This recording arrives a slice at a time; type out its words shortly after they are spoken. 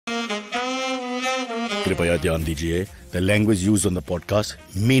कृपया ध्यान दीजिए, the language used on the podcast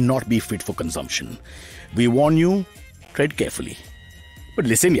may not be fit for consumption. We warn you, tread carefully. But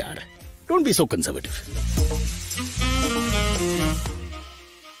listen, yaar, don't be so conservative.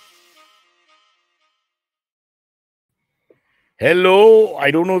 Hello,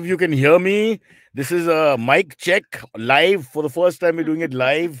 I don't know if you can hear me. This is a mic check live. For the first time, we're doing it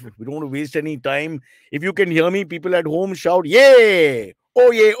live. We don't want to waste any time. If you can hear me, people at home shout, yay! Oh,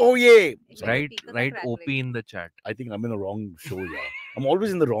 yeah, oh, yeah. Right OP in the chat. I think I'm in the wrong show, yeah. I'm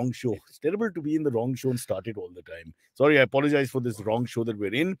always in the wrong show. It's terrible to be in the wrong show and start it all the time. Sorry, I apologize for this wrong show that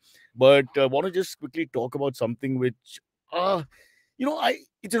we're in. But I want to just quickly talk about something which,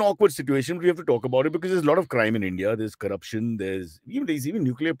 it's an awkward situation, but we have to talk about it because there's a lot of crime in India. There's corruption. There's even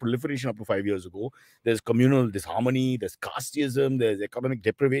nuclear proliferation up to 5 years ago. There's communal disharmony. There's casteism. There's economic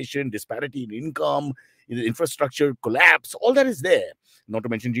deprivation, disparity in income, infrastructure collapse. All that is there, not to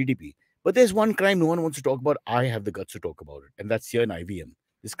mention GDP. But there's one crime no one wants to talk about. I have the guts to talk about it. And that's here in IVM.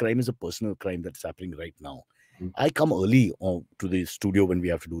 This crime is a personal crime that's happening right now. I come early to the studio when we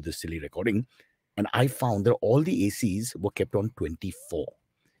have to do this silly recording. And I found that all the ACs were kept on 24.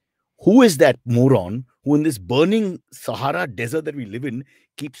 Who is that moron who in this burning Sahara desert that we live in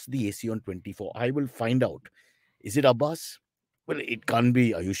keeps the AC on 24? I will find out. Is it Abbas? Well, it can't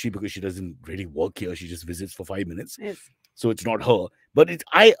be Ayushi because she doesn't really work here. She just visits for 5 minutes. Yes. So it's not her. But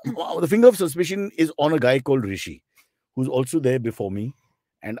the finger of suspicion is on a guy called Rishi, who's also there before me.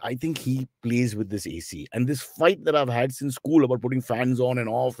 And I think he plays with this AC. And this fight that I've had since school about putting fans on and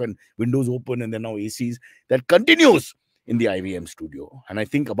off and windows open and then now ACs, that continues in the IVM studio. And I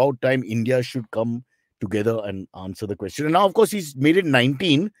think about time India should come together and answer the question. And now, of course, he's made it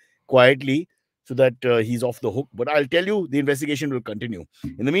 19 quietly so that he's off the hook. But I'll tell you, the investigation will continue.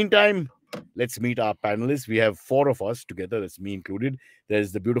 In the meantime, let's meet our panelists. We have 4 of us together. That's me included.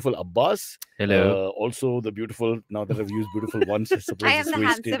 There's the beautiful Abbas. Hello. Also the beautiful, now that I've used beautiful once, I suppose I am it's the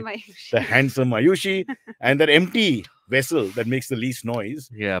wasted. handsome Ayushi. The handsome Ayushi. And that empty vessel that makes the least noise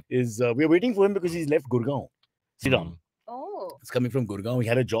Yeah. is, we're waiting for him because he's left Gurgaon. Sriraam. Oh. It's coming from Gurgaon. He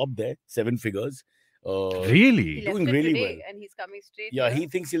had a job there, 7 figures. Really? He left Doing it really today well. and he's coming straight Yeah, here. he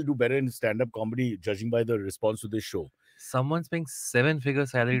thinks he'll do better in stand-up comedy, judging by the response to this show. Someone's paying 7-figure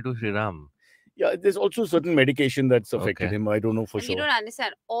salary to Sriraam. Yeah, there's also certain medication that's affected Okay. him. I don't know for And you sure. don't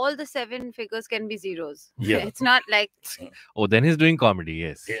understand. All the 7 figures can be zeros. Yeah. It's not like Oh, then he's doing comedy,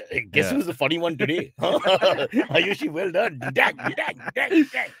 yes. Yeah, guess Yeah. who's the funny one today? Ayushi, well done.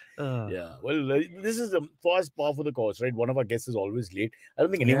 Yeah, well, this is for us par for the course, right? One of our guests is always late. I don't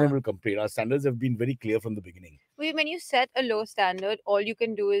think anyone Yeah. will complain. Our standards have been very clear from the beginning. when you set a low standard, all you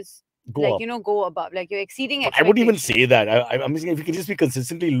can do is Go up. go above. Like you're exceeding But I wouldn't even expectations. say that. I'm saying if you can just be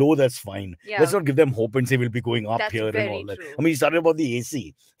consistently low, that's fine. Yeah. Let's not give them hope and say we'll be going up That's here and very all that. true. I mean, you started about the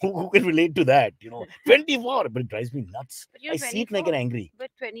AC. Who can relate to that? 24, but it drives me nuts. But you're I see it and I get 24. angry.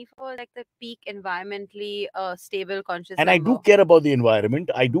 But 24 is like the peak environmentally stable conscious And I do number. care about the environment.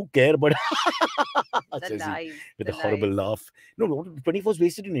 I do care, but The says he lies, with the a horrible lies. laugh. No, 24 is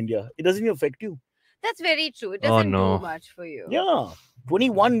wasted in India. It doesn't even affect you. That's very true. It Oh, doesn't no. do much for you. Yeah.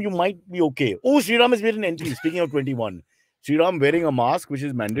 21, you might be okay. Oh, Sriraam has made an entry. Speaking of 21, Sriraam wearing a mask, which is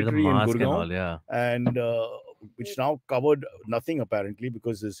With a mandatory in mask and all, Gurgaon, yeah. and which now covered nothing apparently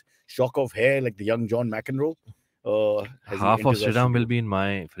because this shock of hair, like the young John McEnroe, has Half of enters our Sriraam will studio. be in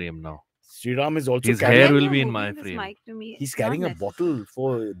my frame now. Sriraam is also His carrying. hair When will you're be in moving my this frame. mic to me, He's it's not carrying a necessary. bottle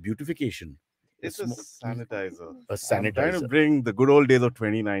for beautification. It's a sanitizer. A I'm trying to sanitizer. bring the good old days of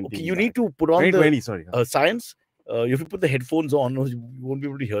 2019. Okay, you back. need to put on the 2020, sorry. science. You have to put the headphones on, or you won't be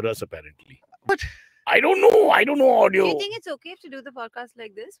able to hear us apparently. But I don't know Do audio. you think it's okay to do the podcast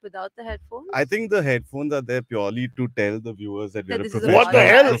like this without the headphones? I think the headphones are there purely to tell the viewers that we're That a this is a professional, What the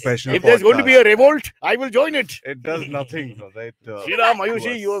hell? professional If there's going to be podcast. a revolt, I will join it. It does nothing, right? Sriraam, to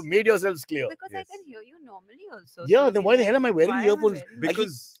Ayushi, us. you have made yourselves clear. Because Yes. I can hear you normally also. Yeah, so then we why the like- hell am I wearing why am I earphones? wearing them?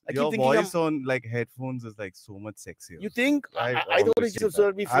 Because I keep your thinking voice on like headphones is like so much sexier. You think? I want thought to it see just that. so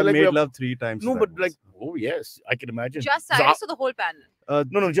that we feel I've like made we're... love 3 times. No, to but that like, voice. oh yes, I can imagine. Just Za- Cyrus or the whole panel?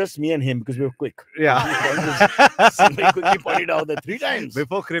 No, just me and him because we were quick. yeah. Somebody quickly pointed out that 3 times.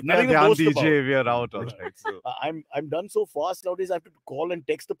 Before Kripta Nothing to Dhyan boast DJ, about. we are out. All right. So. I'm done so fast nowadays. I have to call and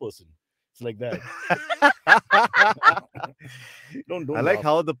text the person. It's like that. don't I like laugh.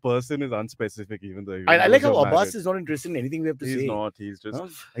 how the person is unspecific, even though I like how you're Abbas married. is not interested in anything we have to He's say. not. He's just Huh?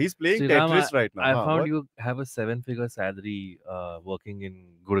 he's playing Sriraam, Tetris right now. I Huh, found what? you have a 7-figure salary working in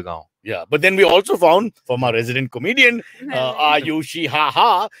Gurgaon. Yeah, but then we also found from our resident comedian, Ayushi,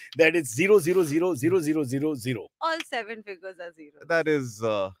 that it's 0000000. All 7 figures are zero. That is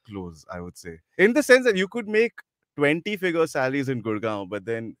close, I would say. In the sense that you could make 20-figure salaries in Gurgaon, but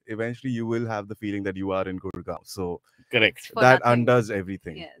then eventually you will have the feeling that you are in Gurgaon. So Correct. For that nothing. undoes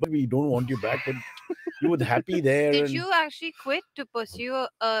everything. Yes. But we don't want you back. But you were happy there. Did and- you actually quit to pursue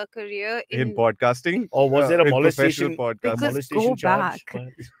a career In podcasting, Or was there a in molestation? professional A podcasting? Because molestation go charge? back.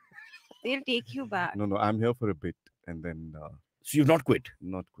 They'll take you back. No, I'm here for a bit and then So you've not quit.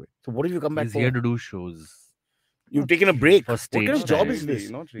 not quit. So what have you come back He's for? here to do shows. You've taken a break. For What stage kind of job time. is this?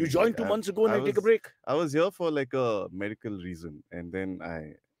 Not You joined 2 I- months ago and I then take a was- break. I was here for like a medical reason, and then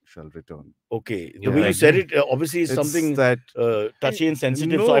I shall return. Okay. The You're way you like said me. it obviously is It's something that touchy and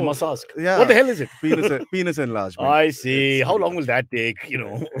sensitive. So I No, must ask. yeah. What the hell is it? penis enlargement. I see. It's How pretty long will much- that take? You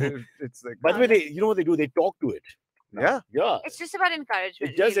know. It's like By the way, you know what they do? They talk to it. yeah. Yeah. It's just about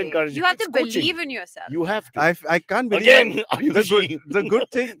encouragement. It does really. encourage You you. have It's to coaching. believe in yourself. You have to. I can't believe Again, the good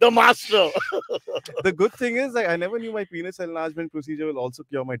thing the master. the good thing is like I never knew my penis enlargement procedure will also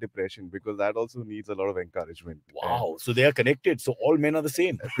cure my depression, because that also needs a lot of encouragement. Wow. So they are connected. So all men are the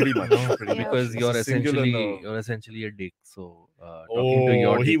same. And pretty much. No, pretty Yeah. much. because It's a singular nerve. you're essentially a dick. So talking to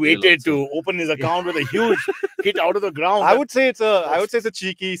your Oh, dick he will waited also- to open his account with a huge hit out of the ground. I would say it's a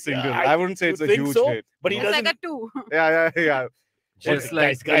cheeky single. Yeah, I wouldn't say you it's a think huge so? hit. But he It's doesn't. like a 2. Yeah. Just Guys,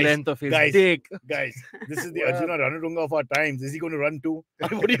 like the guys, length of his guys. dick. Guys, this is the Well- Arjuna Ranadunga of our times. Is he going to run too?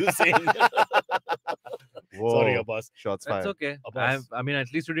 What are you saying? Whoa. Sorry, Abbas. Shots That's fired. okay. Abbas. I mean, at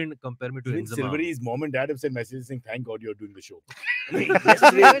least you didn't compare me to Even Inzamam. Silvery's mom and dad have sent messages saying, "Thank God you're doing the show." I mean,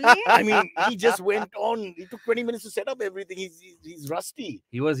 yesterday, Really? I mean, he just went on. It took 20 minutes to set up everything. He's rusty.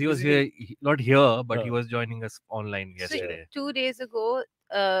 He was Is here, not here, but Yeah. he was joining us online So yesterday. 2 days ago,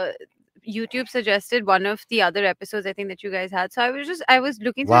 YouTube suggested one of the other episodes I think that you guys had. So I was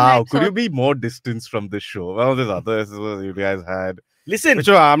looking through. Wow, and I could saw- you be more distanced from this show? One of these other episodes you guys had. Listen, Which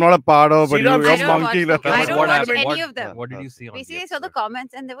I'm not a part of, but Sriraam, you're I don't watch monkey. them. Okay, I but don't what watch happened? any What- of them. What did you see on Basically, the I saw the episode?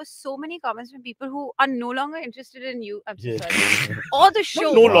 comments, and there were so many comments from people who are no longer interested in you. I'm so Yeah. sorry. Or the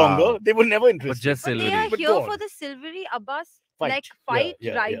show. no Wow. longer. They were never But interested. just But they Silvery. are But here go for on. the Silvery Abbas Fight. like Yeah, fight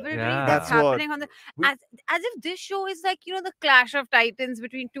yeah, yeah. rivalry Yeah. that's That's what- happening on the We- as if this show is like the clash of titans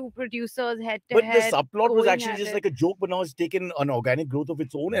between two producers head to But the head. subplot was going actually at just it. like a joke, but now it's taken an organic growth of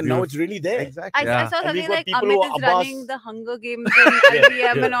its own, and now it's really there. Exactly. I Yeah. saw And we've something got like people who Amit are is Abbas- running the Hunger Games in IBM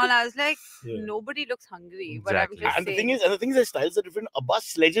yeah. and all. I was like, Yeah. nobody looks hungry. Exactly. But I'm just And the saying. thing is, their styles are different. Abbas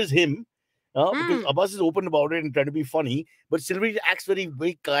sledges him. Because Mm. Abbas is open about it and trying to be funny, but Silvery acts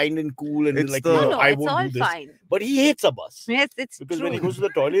very kind and cool and It's like, the- no, I it's won't all do this. fine. But he hates Abbas. Yes, it's Because true. when he goes to the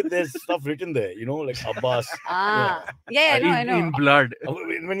toilet, there's stuff written there, like Abbas. Yeah, I know. in blood.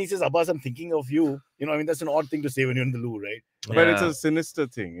 When he says Abbas, I'm thinking of you. I mean, that's an odd thing to say when you're in the loo, right? But it's Yeah. a sinister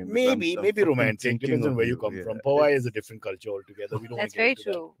thing. and Maybe I'm maybe fucking romantic. thinking Depends on of where you come yeah. from. Powai is a different culture altogether. We don't That's wanna get very into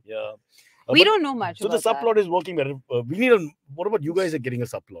that. true. Yeah. We But- don't know much So the about that. subplot is working better. We need a. What about you guys are getting a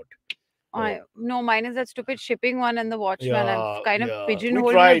subplot? No, mine is that stupid shipping one and the Watchmen. I've kind yeah. of We pigeonholed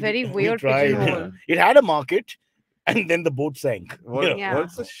in tried, a very we weird tried. pigeonhole. It had a market, and then the boat sank. What, Yeah.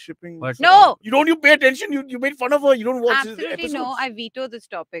 What's the shipping? But- No, You pay attention. You made fun of her. You don't watch the absolutely episodes. no. I veto this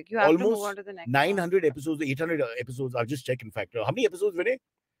topic. You have to move Almost on to the next. 900 episodes, 800 episodes. I've just checked. In fact, how many episodes, Vinay?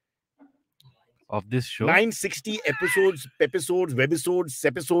 Of this show. 960 episodes,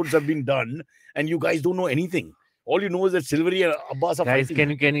 webisodes have been done, and you guys don't know anything. All you know is that Silvery and Abbas are Guys,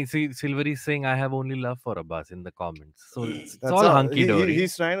 fighting. can you see Silvery saying I have only love for Abbas in the comments? So it's That's all all. hunky dory.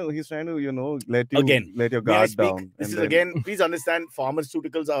 He's trying to, let Again, let your May I guard speak? down. This and is then- again, please understand,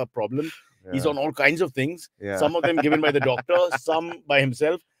 pharmaceuticals are a problem. He's yeah, on all kinds of things. yeah. Some of them given by the doctor, some by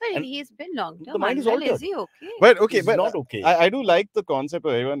himself. But and he's been long the term. mind is unwell. altered. Is he okay? But okay, It's but not okay. I do like the concept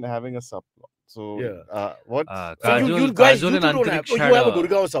of everyone having a subplot. So Yeah. what? So Kajol, you guys, Kajol you and two don't have. Antriksh Oh, you had have a a-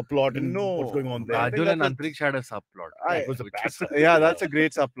 Gurgaon subplot and No. what's going on there? I think Kajol and that's Antriksh had a subplot. I- That was a which bad is- subplot. Yeah, that's a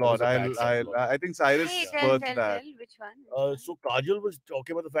great was subplot. a bad subplot. I think Cyrus Hey, birthed tell, that. which one? So Kajol was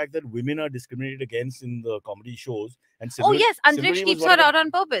talking about the fact that women are discriminated against in the comedy shows, and Oh Silvery- yes, Silvery Antriksh was keeps one her of the- out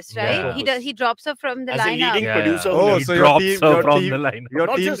on purpose, right? Yeah. He does. He drops her from the As a lineup. leading producer. Oh, He so your drops team- her your from team- the line. Your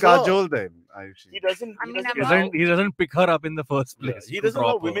Not team just her. Kajol then, Ayushi. He doesn't. I He mean, doesn't, I'm allow, not- He doesn't pick her up in the first yeah, place. he to doesn't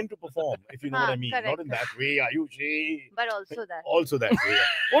allow drop her. women to perform, if you know what I mean. Not correct. in that way, Ayushi. But also that. Also that way.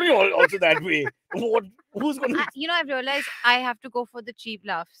 What do you also that way? What? Who's going to? I've realized I have to go for the cheap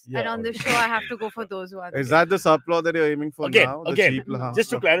laughs, and Yeah, on the show I have to go for those ones. Is that the subplot that you're aiming for Again, now? The again, cheap laugh? Just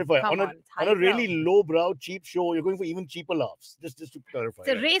to clarify, Come on on, it's a highbrow. really low-brow, cheap show, you're going for even cheaper laughs. Just to clarify.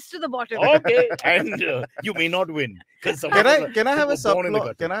 It's a right? race to the bottom. Okay, and you may not win because Can I have a born in the subplot?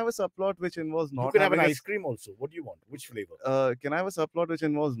 gutter. Can I have a subplot which involves You not can have an having ice cream also. What do you want? Which flavor? Can I have a subplot which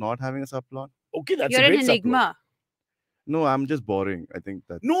involves not having a subplot? Okay, that's You're a an great subplot. enigma. No, I'm just boring. I think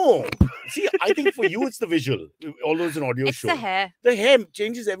that. No, See, I think for you it's the visual, although it's an audio It's show. the hair. The hair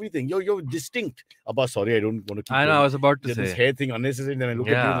changes everything. You're distinct. Abbas, sorry, I don't want to keep I know. I going. was about to Yeah, this say. hair thing unnecessary. Then I look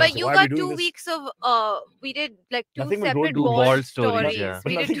at you Yeah. and I But say, you why are we got doing 2 this? weeks of we did like 2 Nothing will grow separate into ball, ball stories, stories. yeah. But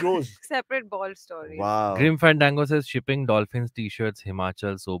We nothing did grows. separate ball stories. Wow. Grim Fandango says shipping Dolphins t-shirts,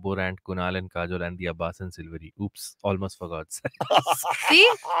 Himachal, Sobor and Kunal and Kajol and the Abbas and Silvery. Oops, almost forgot. See?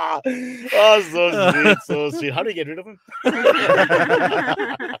 Oh, so sweet, so sweet. How do you get rid of him?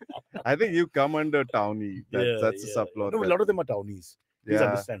 I think you come under Townie. That's a subplot. No, a lot of them are townies. Please Yeah.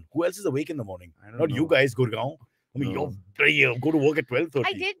 understand. Who else is awake in the morning? I don't Not you know. guys, Gurgaon. I mean, No. you go to work at 12:30.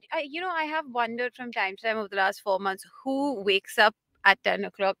 I did. I have wondered from time to time over the last 4 months who wakes up at 10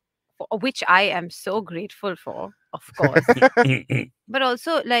 o'clock, which I am so grateful for, of course. But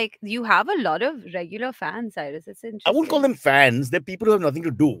also, like, you have a lot of regular fans, Cyrus. It's interesting. I won't call them fans. They're people who have nothing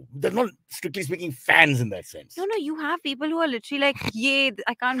to do. They're not strictly speaking fans in that sense. No, you have people who are literally like, yay,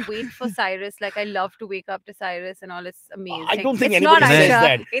 I can't wait for Cyrus. Like, I love to wake up to Cyrus and all. It's amazing. I don't think It's anybody not says Aisha.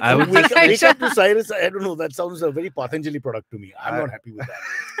 that. It's I would not Wake up Aisha. to Cyrus. I don't know. That sounds a very Patanjali product to me. I'm I- not happy with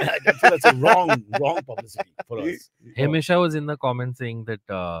that. I feel that's a wrong publicity for us. Hamisha was in the comments saying that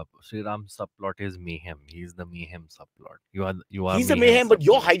Sriraam's subplot is mayhem. He's the mayhem subplot. You are. He's the mayhem, but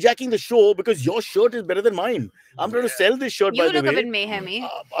you're subplot. hijacking the show because your shirt is better than mine. I'm trying to sell this shirt, You by the look a way. bit mayhem, eh?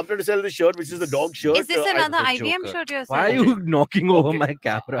 I'm trying to sell this shirt, which is the dog shirt. Is this I- another the IBM Joker. shirt you're Why are selling? you knocking over Okay. my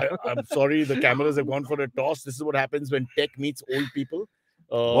camera? I'm sorry, the cameras have gone for a toss. This is what happens when tech meets old people.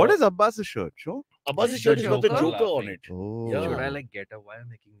 What is Abbas's shirt? Show. Abbas's The shirt has got the Joker? Joker on it. Oh. Yeah. Should I like get up? Why am I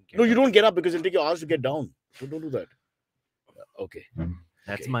making? Get No, you up? don't get up because it'll take your hours to get down. So don't do that. Okay.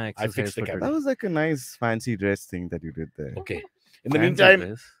 That's Okay. my I exercise fixed the for camera. That today. was like a nice fancy dress thing that you did there. Okay. In the Fancy meantime,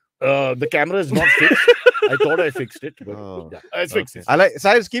 dress. the camera is not fixed. I thought I fixed it, but Oh. yeah, it's fixed. Okay. I like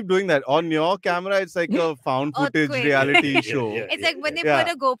Cyrus, keep doing that. On your camera, it's like a found footage Earthquake. reality Yeah, show. yeah. It's like when they Yeah.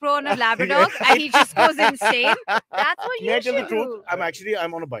 put a GoPro on a Labrador and he just goes insane. That's what May I you tell the should truth? do.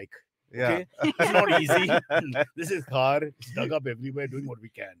 I'm on a bike. Yeah. Okay? It's not easy. This is car. It's dug up everywhere, doing what we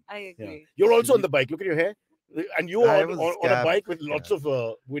can. I Yeah. agree. You're also on the bike. Look at your hair. And you I are was on a scabbed. bike with lots of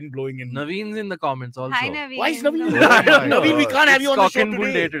wind blowing in. Naveen's in the comments also. Hi, Naveen. Why is Naveen? Oh my Naveen, we God. can't have you on the Cock show and bull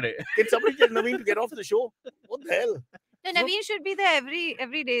day today. today. Can somebody tell Naveen to get off the show? What the hell? No, Naveen should be there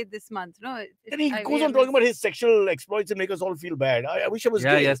every day this month. No, Then he goes on talking about his sexual exploits and make us all feel bad. I wish I was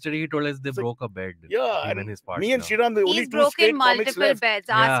Yeah, gay. yesterday he told us they It's like- broke a bed. Yeah, Him and and his partner. Me and Sriraam, the only He's two straight broken comics multiple left. beds.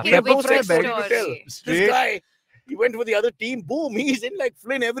 Yeah. Ask We him have no which sex bed story to to tell. story. This Straight. guy, he went for the other team. Boom, he's in like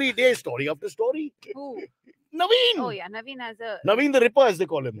Flynn every day, story after story. Who? Naveen! Oh yeah, Naveen has a. Naveen the Ripper, as they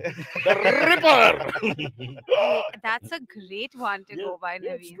call him. The Ripper! That's a great one to Yeah, go by,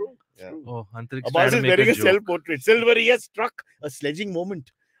 yeah, it's Naveen. true. Yeah. Oh, Antariksh Abbas tried to is make wearing a joke. self-portrait. Silvery has struck a sledging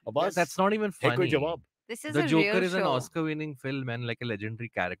moment. Yeah, Abbas, that's not even hai koi funny. jawab. This is The a Joker real is an show. Oscar-winning film and like a legendary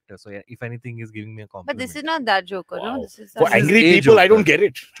character. So yeah, if anything, he's giving me a compliment. But this is not that Joker, Wow. no? This is For This is angry a people, I don't Joker. get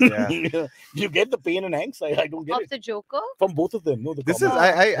it. Yeah. You get the pain and angst? I don't get of it. the Joker. From both of them. No, the This is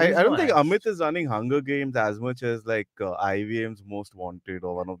comment. I don't no think angst. Amit is running Hunger Games as much as like IVM's Most Wanted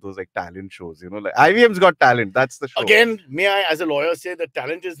or one of those like talent shows. You know, like IVM's got talent. That's the show. Again, may I, as a lawyer, say that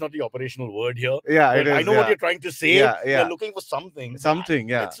talent is not the operational word here. Yeah, But it is. I know yeah. what you're trying to say. Yeah, You're yeah. looking for something. Something,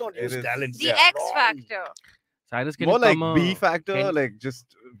 yeah. Let's not It use is. talent. The Yeah. X Wrong. Factor. Cyrus, can More you like come, B Factor, can- like just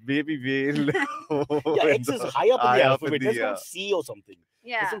baby whale. Yeah, X is high up in the alphabet. That's not C or something. It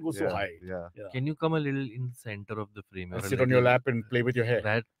Yeah. doesn't go so high. Yeah. Can you come a little in the center of the frame? You're a Sit on your little- lap and play with your hair.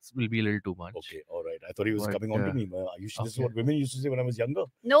 That will be a little too much. Okay, all right. I thought he was But, coming on to uh, me. This is okay. what women used to say when I was younger.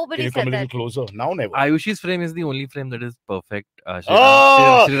 Can Nobody you come a said little that. closer? Now, never. Ayushi's frame is the only frame that is perfect.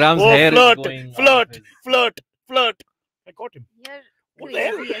 Oh! Sriraam's Oh, hair flirt, is going flirt, off his- flirt. I caught him. You're What the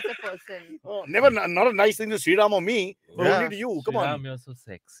hell? crazy as a person. Oh, never, not a nice thing to Sriraam or me, but Yeah. only to you. Come on. Sriraam, you're so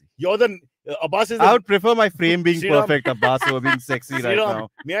sexy. You're the Abbas is the I would prefer my frame being Sriraam. perfect, Abbas, over being sexy right Sriraam, now.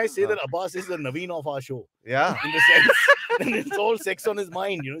 may I say that Abbas is the Naveen of our show? Yeah. In the sense that it's all sex on his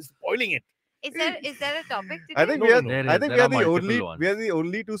mind, spoiling it. Is there a topic today? I think No, we are. no, There I is- think there we are are the multiple only. ones. We are the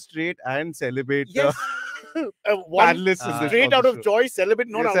only two straight and celibate Yes. One panelists in this straight out of show. choice, celibate,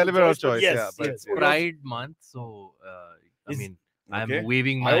 not Yeah, out celibate of of choice. But choice, yes, yeah, but yes. It's Pride month, so I Is- mean, Okay. I'm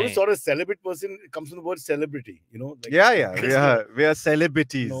waving I my. always thought a celibate person comes from the word celebrity. Like, Yeah, yeah. Christmas. We are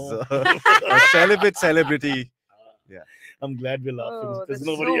celebrities. No. A celibate celebrity. I'm glad we're laughing. Oh, There's that's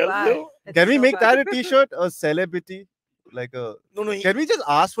nobody so else. bad. No, That's Can we so make bad. that a T-shirt? A celebrity, like a. no. Can we just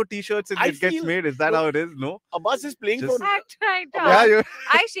ask for T-shirts and I it gets feel- made? Is that no. how it is? No. Abbas is playing Just- for. I tried to Yeah, Yeah, ask. you.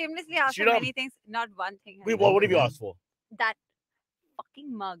 I shamelessly asked for Sriraam. many things. Not one thing. Wait, what have you asked for? That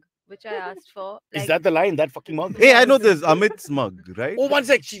fucking mug, which I asked for. Is that the line? That fucking mug? Hey, I know this Amit's mug, right? Oh, one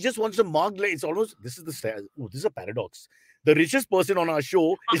sec. She just wants a mug. Like, it's almost. This is the style. Oh, this is a paradox. The richest person on our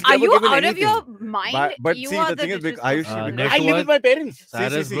show is Are never you given out anything. of your mind? But you see, are the thing is, richest Ayushi, person in the net I world. live with my parents.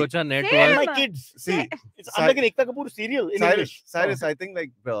 Cyrus see. Brocha net Same. And worth. my kids. See, I'm like an Ekta Kapoor serial in English. Cyrus, I think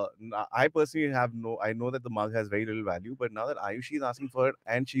like I personally I know that the mug has very little value, but now that Ayushi is asking for it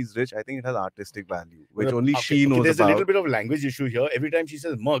and she's rich, I think it has artistic value, which Well, only she knows there's a little about. bit of language issue here. Every time she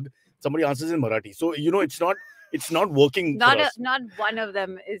says mug, somebody answers in Marathi. So it's not working for us. Not one of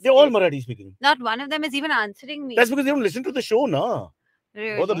them is. They're all Marathi speaking. Not one of them is even answering me. That's because they don't listen to the show, nah.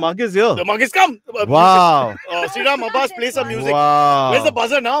 Really? Oh, the mug is here. The mug is come. Wow. Sriraam, Abbas, play some music. Wow. Where's the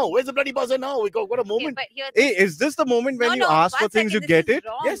buzzer now? Where's the bloody buzzer now? We got a Okay, moment. but here, Hey, is this the moment when you ask for one things, you second, get this is it?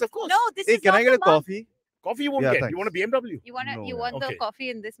 wrong. Yes, of course. No, this Hey, is can not I get a the mug. coffee? Coffee you won't Yeah, get. thanks. You want a BMW? You want No, you man. want the Okay. coffee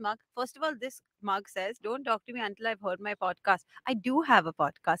in this mug? First of all, this mug says, "Don't talk to me until I've heard my podcast." I do have a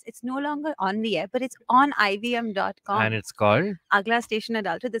podcast. It's no longer on the air, but it's on ivm.com. And it's called Agla Station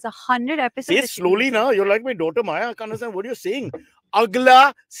Adulthood. There's 100 episodes. Say it that you can slowly listen now. You're like my daughter Maya. I can't understand what you're saying.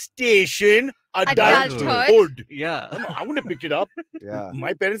 Agla station Adulthood. adulthood. yeah. I wouldn't have picked it up. Yeah.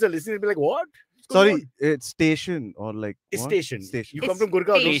 My parents are listening. They'll be like, what? What's going Sorry, it's station or like It's what? station. Station. You come It's from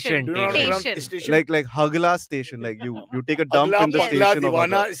Gurgaon. station. Do you know how to pronounce Station. station? Like Hagla station. Like you take a dump Agla in the Pakla station of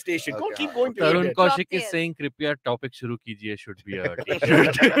Divana Hagla. station. Go Okay. keep going. till Tarun you get Kaushik is Yes. saying Kripiya topic shuru kijiye should be a listen.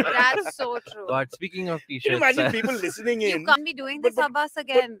 t-shirt. That's so true. But speaking of Can you t-shirts, imagine people listening You in? can't be doing But- this, Abbas,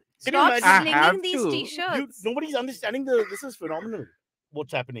 again. can you Stop imagine- I have slinging these to. t-shirts. Nobody's understanding this is phenomenal.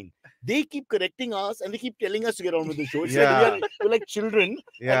 What's happening? They keep correcting us and they keep telling us to get on with the show. It's Yeah. like we're like children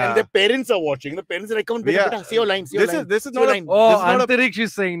Yeah. and their parents are watching. The parents are like, come on, Yeah. beta, say your line, say your line. This is say your not a line. oh, this is not a- Antariksh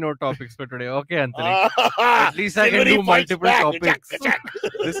is saying no topics for today. Okay, Antariksh. At At least I can do multiple topics.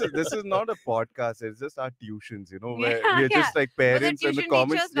 this is not a podcast. It's just our tuitions, where Yeah, we're yeah. just like But the parents in the tuition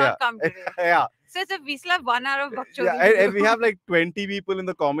comments. teachers not come today. Yeah. So we still have 1 hour of bakchodi. Yeah, to and do. we have like 20 people in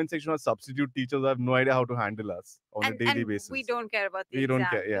the comment section who are substitute teachers who have no idea how to handle us on a and daily basis. we don't care about the We don't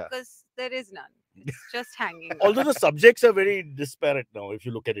exam care, yeah. because there is none. It's just hanging. Although the subjects are very disparate now, if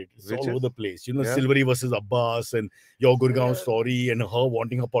you look at it, it's Which all is? over the place. You know, Yeah. Silvery versus Abbas and your Gurgaon Yeah. story and her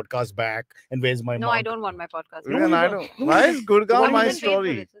wanting her podcast back and where's my No, mom? I don't want my podcast. No, Even you I don't. don't. Why is Gurgaon Why my you can pay for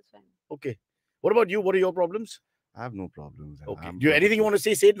story? it, it's fine. Okay. What about you? What are your problems? I have no problems. Okay. Do you anything you want to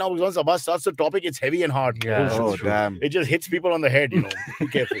say? Say it now because once Abbas starts the topic, it's heavy and hard. Yeah. Oh, damn. It just hits people on the head, Be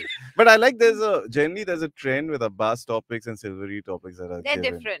careful. But I like there's a trend with Abbas topics and Silvery topics that are They're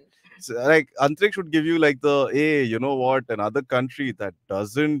given. different. So, like Antriksh should give you like the hey, you know what? Another country that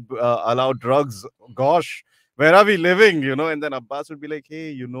doesn't allow drugs. Gosh, where are we living? And then Abbas would be like,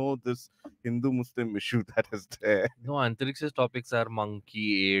 hey, this Hindu-Muslim issue that is there. No, Antariksh's topics are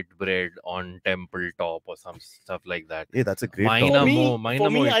monkey ate bread on temple top or some stuff like that. Hey, that's a great Mine topic. are mine are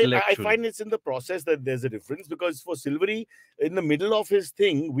more I intellectual. find it's in the process that there's a difference because for Silvery, in the middle of his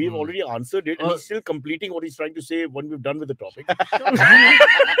thing, we've already answered it and he's still completing what he's trying to say when we've done with the topic.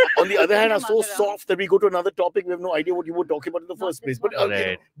 On the other hand, are so soft that we go to another topic, we have no idea what you were talking about in the Not first this place. But one.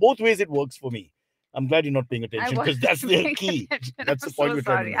 Right. both ways it works for me. I'm glad you're not paying I attention was because that's the paying key. attention. That's the I'm point so we're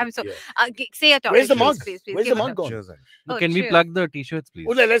trying sorry. to I'm make. so. Yeah. Say a topic. Where's the please, mug? Please, Where's give the it mug up. gone? Cheers, Ayush. Oh, Can we cheers. plug the t-shirts, please?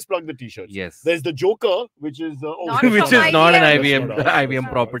 Oh, let's plug the t-shirts. Yes. There's the Joker, which is Not Which from is not an IBM. IBM That's not ours.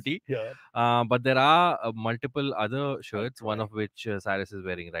 IBM property. Yeah. But there are multiple other shirts, one of which Cyrus is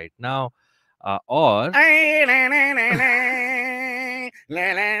wearing right now. Or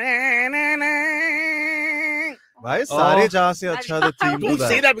Why is Oh. Sare Jahan se acha the theme to Don't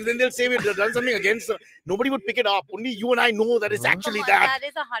say that? that because then they'll say we've done something against. Nobody would pick it up. Only you and I know that it's Mhm. actually Come on, that. That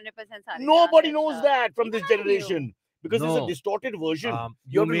is 100% Sari Nobody Jahan, knows sir. that from this Even I knew. generation because it's a No. distorted version. you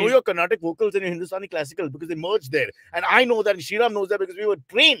You have to know made- your Carnatic vocals and your Hindustani classical because they merge there. And I know that, and Sriraam knows that because we were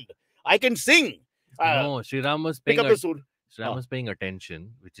trained. I can sing. no, Sriraam was Pick paying up the sur. Sriraam was paying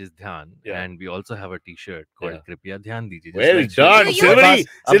attention, which is dhyan, Yeah. and we also have a t-shirt called Yeah. Kripiya Dhyan Dijiye. just Well like done. So you-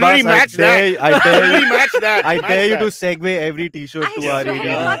 Silvery Abbas, match that. I dare Silvery you, match that. I Match dare you to that. segue every t-shirt I to our swear to area.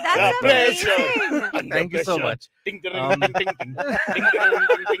 God, that's Yeah, amazing. Under Thank you so pressure. much. Ting, ting, Um, ting, ting, ting. Ting, ting,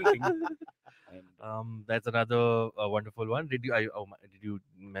 ting, ting, ting. That's another wonderful one. Did you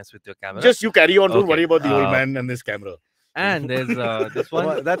mess with your camera? Just you carry on. Don't Okay. worry about the old Uh, man and this camera. and there's this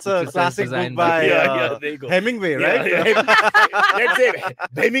one. That's which a is classic book designed by Yeah, there you go. Hemingway, Yeah, right? yeah. Let's say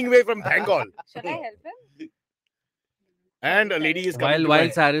Hemingway from Bengal. Should I help him? And a lady is coming While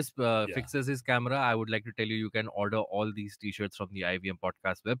to Cyrus Yeah. fixes his camera, I would like to tell you can order all these t-shirts from the IVM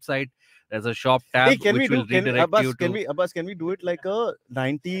podcast website. There's a shop tab Hey, can we which do? will redirect Abbas, you to. Abbas, can we do it like a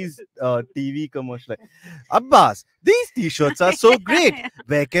 90s TV commercial? Like, Abbas, these t-shirts are so great.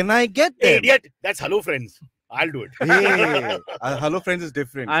 Where can I get Hey, them? idiot. That's Hello Friends. I'll do it. Hey, Hello Friends is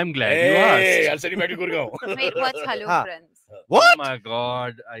different. I'm glad Hey, you asked. I'll send you back to Gurgaon. Wait, what's Hello Ah. Friends? Oh What? my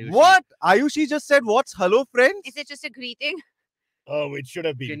God. Ayushi. What? Ayushi just said, "What's hello, friends?" Is it just a greeting? Oh, it should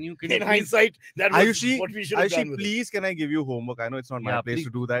have been. Can you In please- hindsight, that was Ayushi, what we should have done Ayushi, with it. please, can I give you homework? I know it's not my Yeah, place please. to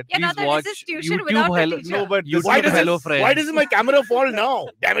do that. Yeah, Please not that watch this is tuition YouTube without hello- a teacher. No, but YouTube Why does Hello this, Friends. Why doesn't my camera fall now?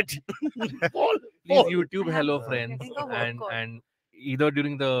 Damn it! Fall. Please Fall. YouTube I have Hello no Friends getting a work and call. and either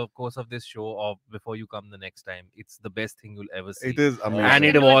during the course of this show or before you come the next time. It's the best thing you'll ever see. It is amazing. and You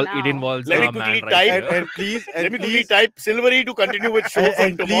it can do it involves now. involves Let me a man quickly right type. here. and please, Let and me quickly please, type Silvery to continue with show from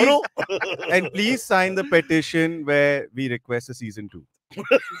and tomorrow. and please sign the petition where we request a season 2.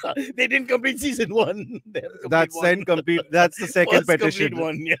 They didn't complete season 1. They have to complete That's one. then complete. That's the second First petition. complete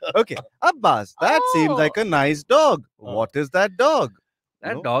one. Yeah. Okay, Abbas, that seems like a nice dog. What is that dog?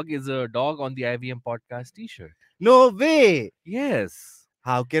 That No? dog is a dog on the IVM podcast T-shirt. No way. Yes,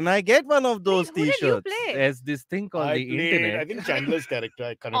 How can I get one of those Wait, who did you T-shirts? play? there's this thing called I the played, internet. I think Chandler's character.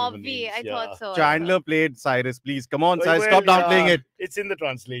 I can't remember Obvi, names. I thought so. Chandler played Cyrus. Please, come on, Well, Cyrus. Stop well, downplaying yeah, it. It's in the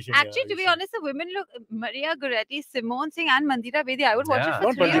translation. Actually, yeah, to be you see. honest, the women look Maria Goretti, Simone Singh, and Mandira Bedi. I would watch Yeah. it for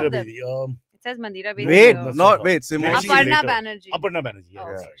Not 3 Mandira of them. Bedi. It says Mandira Bedi. Wait, that's not not wait. her. Simone. Next Aparna later. Banerjee. Aparna Banerjee. Yeah, Oh,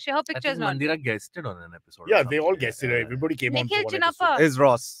 that's right. Her I picture think is not Mandira good. guested on an episode. or Yeah, they all something. guessed it. Yeah. Everybody came Nikhil on for one Chinappa. episode. Is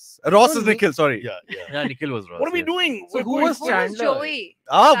Ross. Ross Oh, is Nick- Nikhil. Sorry. Yeah, yeah. Yeah, Nikhil was Ross. What are we yes. doing? So We're who going was Who for- was Chandler? Joey?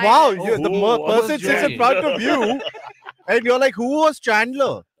 Ah, wow. Cyrus. You, the Oh, person was sits in Joey? front of you, and you're like, who was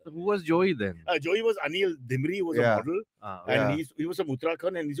Chandler? So who was Joey then? Joey was Anil Dimri, was Yeah. a model, Ah, and Yeah. he was from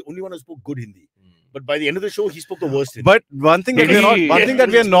Uttarakhand, and he's the only one who spoke good Hindi. Hmm. But by the end of the show, he spoke the worst Hindi. But one thing that Did we are not, he- one Yeah, thing that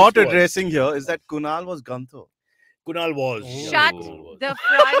he we are was not supposed to us. addressing here is that Kunal was Gunther. Kunal was. Shut Kunal was. the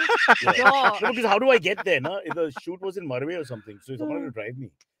front Yeah. door. No, because how do I get there? Na? If the shoot was in Marway or something, so someone had to drive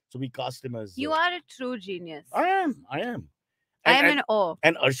me. So we cast him as. You are a true genius. I am. I am And, in awe.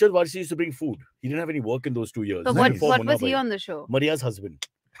 and Arshad Varsi used to bring food. He didn't have any work in those 2 years. So Nice. what was Munna he Bhai. on the show? Maria's husband.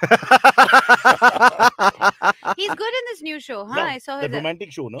 He's good in this new show, huh? Yeah, I saw The his.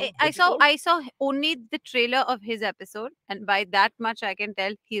 romantic show, no? I What's it saw called? I saw only the trailer of his episode, and by that much I can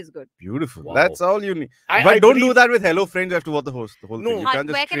tell he is good. Beautiful. Wow. That's all you need. I But don't do believe that with Hello Friends. You have to watch the whole No. thing. You can't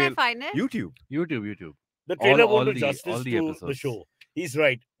just Where can I trail- find it? YouTube. YouTube. The trailer all won't do the- justice all the to the episodes. show. He's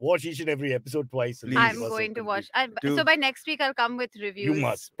right. Watch each and every episode twice. and Please. then I'm give us a going to complete- watch. Do- So by next week I'll come with You reviews.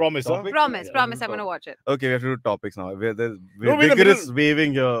 must. Promise, huh? Topic? Promise, Yeah. promise. I'm gonna watch it. Okay, we have to do topics now. There's No, wait a vigorous minute.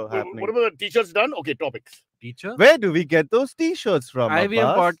 waving here What happening. about the t-shirts done? Okay, topics. Teacher. Where do we get those T-shirts from?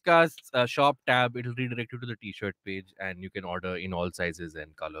 IVM Abbas? Podcasts shop tab. It'll redirect you to the T-shirt page, and you can order in all sizes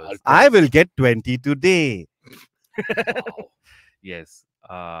and colors. I will get 20 today. Wow. Yes.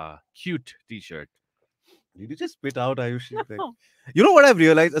 Cute T-shirt. Did you just spit out, Ayushi? Like- You know what I've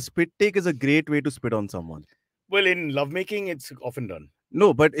realized? A spit take is a great way to spit on someone. Well, in lovemaking, it's often done.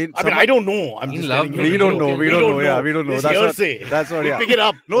 No, but in I mean, I don't know. I'm In just love, telling you. we don't know. We don't know. Yeah, we don't know. It's That's not, hearsay. that's not. We Yeah. pick it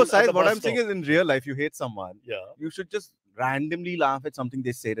up. No, at Sai, the what bus I'm saying stop. is in real life, you hate someone, Yeah. you should just randomly laugh at something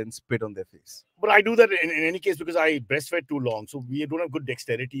they said and spit on their face. But I do that in any case because I breastfed too long. So we don't have good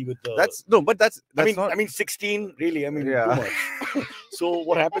dexterity with the. That's no, but that's I mean, not. 16, really. I mean, Yeah. too much. So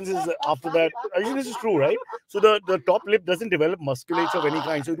what happens is that after that, I think this is true, right? So the top lip doesn't develop musculature of any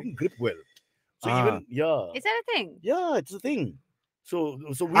kind, so it don't grip well. So Ah. even Is that a thing? yeah, it's a thing. So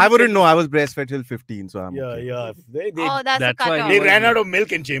we I wouldn't know. I was breastfed till 15, so I'm Yeah, okay. yeah. They Oh, that's a that's why cutoff. they was- ran out of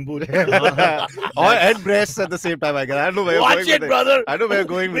milk in Chembur. Or and breasts at the same time. I guess I don't know where you're Watch going it, with brother. I know where you're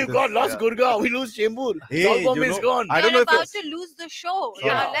going with We've this. got lost Yeah. Gurgaon. We lose Chembur. Hey, South you Bombay is know, gone. I don't They're know if about it's to lose the show.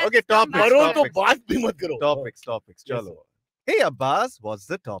 Yeah. Let's Okay, come topics, back. Maro to topics. baat bhi mat karo. topics. Yes, Chalo. Hey Abbas, what's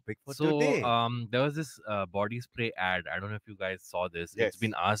the topic for So today? there was this body spray ad. I don't know if you guys saw this. Yes. It's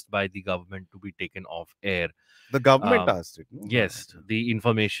been asked by the government to be taken off air. The government um, asked it. no? Yes, the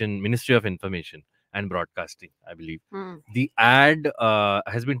Ministry of Information and Broadcasting, I believe. Hmm. The ad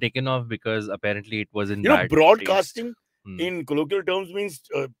has been taken off because apparently it was in You know, bad taste. broadcasting Hmm. in colloquial terms means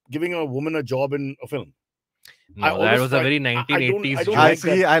giving a woman a job in a film. I No, that always was a find- very I don't 1980s like I joke.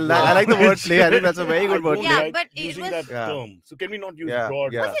 see. that. I like the wordplay. I think that's a very good I don't wordplay. Yeah, like but it using was- that Yeah. term. So can we not use Yeah,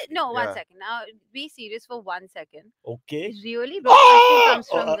 broad? yeah. Was it? No, one Yeah. second. Now be serious for 1 second. Okay. Really, broadcasting comes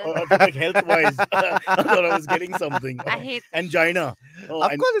from the. Like health wise, I thought I was getting something. I hate. Angina. Oh,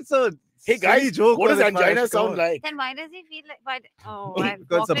 Of and- course, it's a hey silly guys, joke. what does but it's not- angina come sound on. like? Then why does he feel like? Why? Oh, I Because it's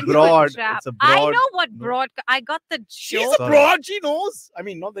walked a into broad- trap. it's a I broad- know what no. broad. I got the She's joke. a Sorry. broad. She knows. I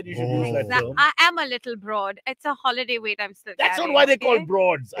mean, not that you should use Oh. that That- term. I am a little broad. It's a holiday weight. I'm still. That's not carrying, why they call okay?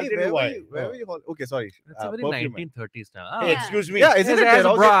 broads. I'll Hey, tell where you were why. you? Where were you? Okay, sorry. It's a very perfume. 1930s now. Hey, Yeah. excuse me. Yeah, isn't it As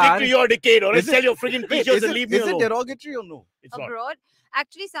derogatory? broad. Stick to your decade, or Is sell your freaking Wait, t-shirts is and it- leave me is it alone. derogatory or no? It's not. Abroad.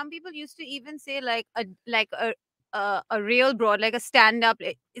 Actually, some people used to even say like a a real broad, like a stand-up.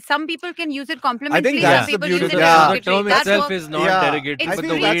 Some people can use it complimentary. think that's some the people use beauty. it Yeah. The derogatory. term That itself works. is not Yeah. derogatory, I but the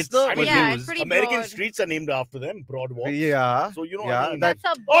feel way that's it's the- was yeah, it's used. pretty American broad. streets are named after them. Broad walks. Yeah. So you know, Yeah, I mean, that-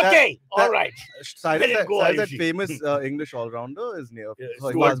 That's a okay, all that- right. Cyrus, Let it go, that Ayushi. famous English all-rounder is near Yeah, so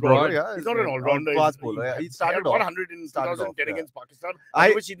Stuart fast Broad. bowler, yeah. He's not an all-rounder. Fast He bowler. Yeah. He had started off. 100 in started 2010 off, yeah. against Pakistan. I-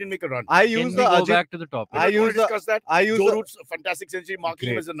 After which he didn't make a run. I Can use we the go Ajit. back to the topic? I I use use the- discuss that. I use Joe the- Root's fantastic century, marking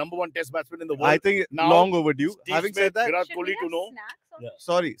him Great. as the #1 Test batsman in the world. I think Now, long overdue. Steve Having Smith, said that, Virat Should we Kohli to have know. snacks or Yeah.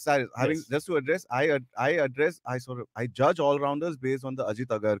 sorry, Cyrus. Having Yes. just to address, I judge all-rounders based on the Ajit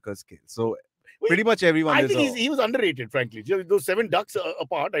Agarkar scale. So Wait, pretty much everyone I is. think he was underrated, frankly. Those 7 ducks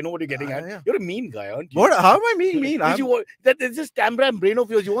apart, I know what you're getting at. Yeah. You're a mean guy, aren't you? What? How am I mean? Because you want, that there's this Tambram brain of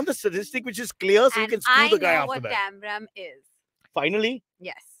yours. You want the statistic which is clear so you And can screw I the guy know after what that. Tambram is. Finally,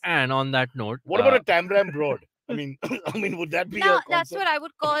 Yes. And on that note, what about a Tambram broad? I mean, would that be Now a that's concept? what I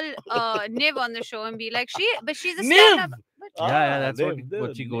would call Niv on the show and be like, but she's a Niv! stand-up. But yeah, that's Liv,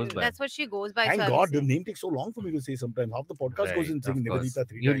 what she goes by. that's what she goes by. Thank so I'm God, the saying- name takes so long for me to say sometimes. Half the podcast goes in Right, saying of course. Nivedita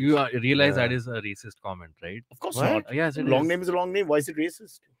 3 You times. realize Yeah. that is a racist comment, right? Of course What? not. Yes, it Long is. name is a long name. Why is it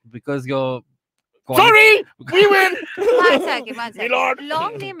racist? Because you're Sorry, we win. One second, one second. Milord.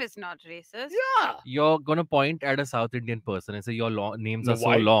 Long name is not racist. Yeah. you're gonna point at a South Indian person and say your names No, are so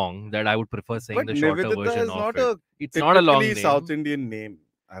why? long that I would prefer saying But the shorter Nivedita version is of not it. a It's not a long typically name. South Indian name.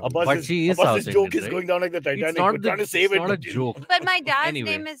 I would- Abbas But she is Abbas's South joke Indian, is right? going down like the Titanic. It's not We're trying to it's save it. not a but- joke. But my dad's Anyway.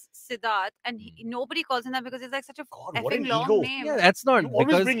 name is Siddharth, and nobody calls him that because it's like such a God, what an effing long ego. name. Yeah, that's not You always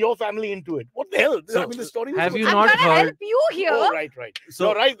because bring your family into it. What the hell? So, I mean, the story was have you I'm not trying to heard- help you here. Oh, right. So,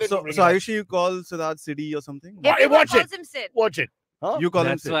 You're right. Then so, you bring so it up. Ayushi, you call Siddharth Siddhi or something? Why- Everyone watch calls it. him Sid. Watch it. Huh? You call him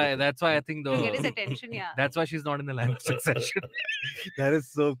that's Sid. why I think To get his the attention, yeah. that's why she's not in the line of succession. That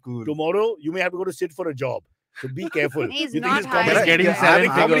is so cool. Tomorrow, you may have to go to sit for a job. So be careful. He's You think not his comedy- hiring. Getting guys. seven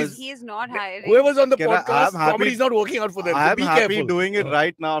comedy- figures. He is not hiring. Whoever's on the Can I- podcast, I'm happy- comedy is not working out for them. So I'm be happy careful. doing it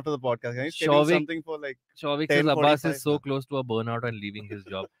right now after the podcast. Can you schedule Shavik- something for like Shavik says Abbas 10:45 is so now. close to a burnout and leaving his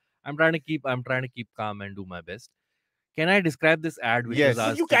job. I'm trying to keep calm and do my best. Can I describe this ad which Yes. was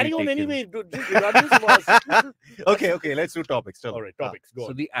asked You to be carry on taken? anyway, just regardless of us. Okay, let's do topics. Chalo. All right, topics. Go So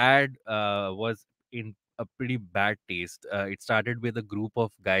on. the ad was in a pretty bad taste. It started with a group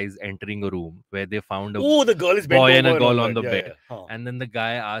of guys entering a room where they found a Oh, the girl is bent boy and a over girl all on that. the Yeah, bed. yeah. Huh. and then the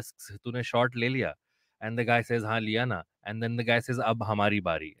guy asks, "तूने shot ले लिया?" And the guy says, "हाँ लिया ना." And then the guy says, "अब हमारी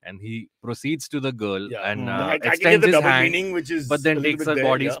बारी." And he proceeds to the girl Yeah. and I can get extends the his double hand, meaning, which is but then a little takes bit a there,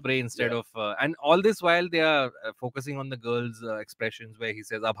 body yeah. spray instead Yeah. of and all this while they are focusing on the girl's expressions where he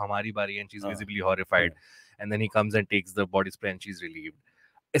says "ab hamari bari" and she's visibly horrified, and then he comes and takes the body spray and she's relieved,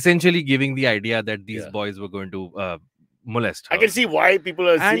 essentially giving the idea that these Yeah. boys were going to molest her. I can see why people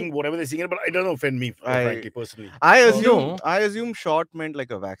are And- seeing whatever they're seeing, but it doesn't offend me, frankly, personally. No. I assume shot meant like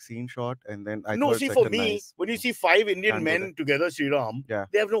a vaccine shot, and then I No, thought see, it's for like a me, nice- when you see 5 Indian Can't do men together, Sriraam, Yeah.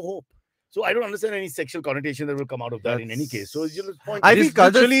 they have no hope. So I don't understand any sexual connotation that will come out of that in any case. So it's just point. I This- think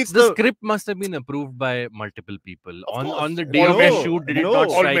culturally the, it's the the script must have been approved by multiple people Of on course. the day All of the men. shoot. Did it No. not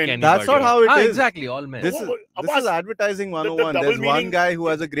All strike men. anybody? That's not how it is. Exactly, all men. this What- is what- this Abbas, is advertising 101. double There's one meaning- guy who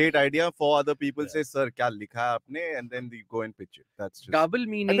has a great idea. 4 other people say, "Sir, kya likha hai aapne?" And then they go and pitch it. That's just. Double and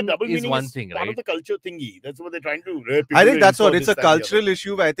the meaning double is meaning one is thing, part right? of the culture thingy. That's what they're trying to. I think that's what what it's a cultural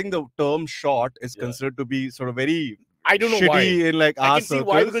issue. Where I think the term "shot" is Yeah. considered to be sort of very I don't know shitty why. in like I our can see circles.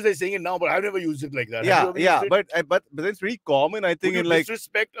 why because they're saying it now, but I've never used it like that. Have you yeah, ever yeah, used it? but it's very common. I Would think you in like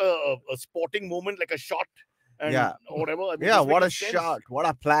disrespect a sporting moment like a shot and Yeah. whatever. I mean, yeah, this what a makes sense. shot, what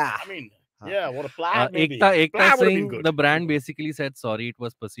a play. I mean, Huh. yeah, what a plan. maybe. Ekta Plan would have been saying good. the brand basically said sorry, it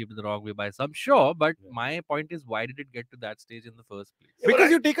was perceived the wrong way by some. Sure, but Yeah. my point is, why did it get to that stage in the first place? Yeah, but Because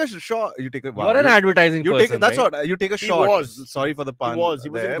I- you take a shot, you take a. You're an advertising You person. take that's right? what you take a He shot. was. Sorry for the pun. was. He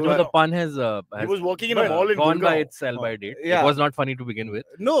was in there, Gurgaon. No, but- the pun has, He was working in a but mall in gone by Gurgaon. its sell-by date. Yeah. It was not funny to begin with.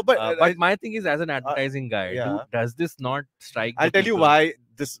 no, but, But my thing is, as an advertising guy, yeah. does this not strike? I'll the tell you people? why.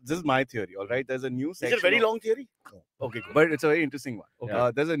 This is my theory. All right, there's a new Is section. it a very of- long theory? Okay, good. But it's a very interesting one.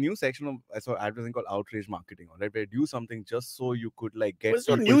 Okay. There's a new section of advertising called outrage marketing. All right, where you do something just so you could like get. But it's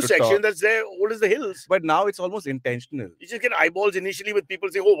not a people new to section talk. that's there, old as the hills. But now it's almost intentional. You just get eyeballs initially with people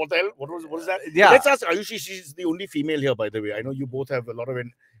saying, "Oh, what the hell? What is that?" Yeah. Let's ask Ayushi. She's the only female here, by the way. I know you both have a lot of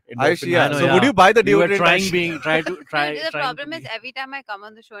Ayushi, I yeah. know, So yeah. would you buy the You were deodorant? trying Ayushi? try to The trying problem to is be- every time I come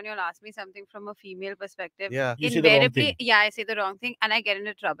on the show and you'll ask me something from a female perspective, Yeah. You say the wrong invariably, thing. yeah, I say the wrong thing and I get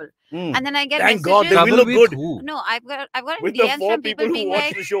into trouble. Mm. And then I get Thank messages. God, then we Trouble look with good. who? No, I've got With the DMs 4 from people people who being watch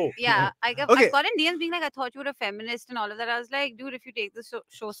like, the show. yeah, Okay. I've gotten DMs being like, I thought you were a feminist and all of that. I was like, dude, if you take the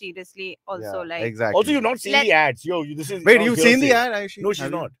show seriously, also Yeah, like, exactly. Also, you've not seen Let- the ads. Yo, this is Wait, now you've hearsay. seen the ad, Ayushi? No, she's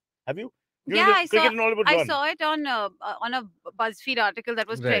Have you? not. Have you? You know, Yeah, the I cricket saw. and all but I run. saw it on a BuzzFeed article that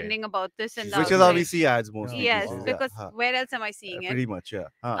was Right. trending about this and Which that. is how we see ads mostly. these Yes, days, yeah. because where else am I seeing it? Pretty much, yeah.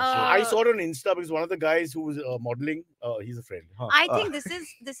 I Uh, saw it on Insta because one of the guys who was modeling, he's a friend. I think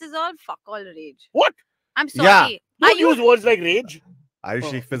this is all fuck all rage. What? I'm Yeah. sorry. Don't use words like rage.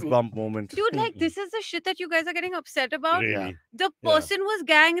 Ayushi fist bump moment. Dude, like this is the shit that you guys are getting upset about. Really? The Yeah. person was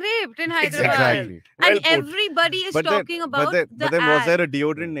gang raped in Hyderabad. Exactly. Well And put. everybody is talking about but the then was ad. there a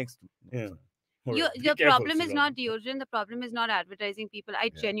deodorant next to Yeah. The problem is not deodorant. The problem is not advertising people.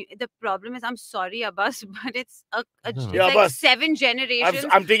 The problem is, I'm sorry, Abbas, but it's it's Yeah, like Abbas. 7 generations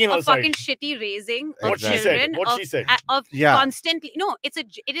I'm taking her of side. fucking shitty raising of What she said. children. What of, she said. Of Yeah. constantly. No, it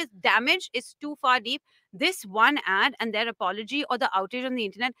is damage. It's too far deep. This one ad and their apology or the outage on the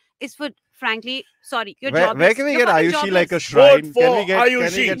internet is for, frankly, sorry, you're jobless. where can we You're get fucking Ayushi like a jobless. shrine? Vote for Can we get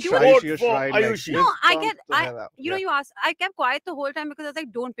Ayushi. Vote Ayushi a for shrine? like Ayushi. this? No, I Don't get, have that. you know, you asked, I kept quiet the whole time because I was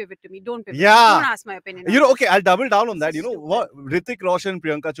like, don't pivot to me, don't pivot. Yeah. Don't ask my opinion. You on know, this. okay, I'll double down on that. This You is know what? Hrithik Roshan,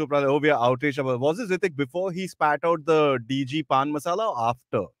 Priyanka Chopra, oh, we are outraged about. Was this Hrithik before he spat out the DG pan masala or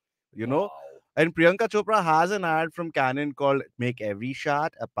after? You know? And Priyanka Chopra has an ad from Canon called "Make Every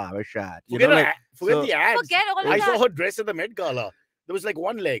Shot a Power Shot." You Forget, know, the like, ad- forget so- the ads. Forget all of I that. saw her dress at the Met Gala. There was like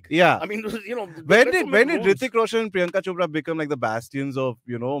one leg. yeah. I mean, you know, the When rest did of them when did moves. Hrithik Roshan and Priyanka Chopra become like the bastions of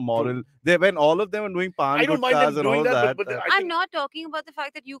moral? When all of them were doing pan I don't mind gutkas them and doing all that, that. but I I'm think not talking about the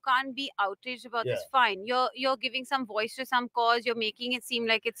fact that you can't be outraged about this. Fine, you're giving some voice to some cause. You're making it seem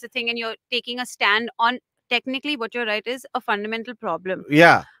like it's a thing, and you're taking a stand on. Technically, what you're right is a fundamental problem.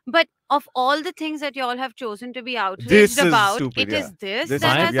 yeah. But of all the things that you all have chosen to be outraged This is about, stupid, it is this This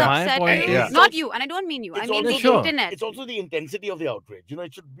that is has stupid. My upset point you. is- Not you, and I don't mean you. I It's mean also the Sure. internet. it's also the intensity of the outrage. You know,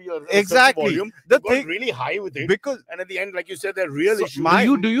 it should be a certain Exactly. volume. The You've gone thing- really high with it, Because and at the end, like you said, there are real So issues. my-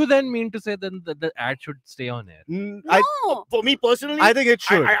 Do you then mean to say then that the ad should stay on air? No, For me personally, I think it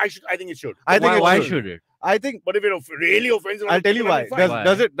should. I think it should. I think Why it should it? I think But if it really offends, I'll tell you why. Fine. Why?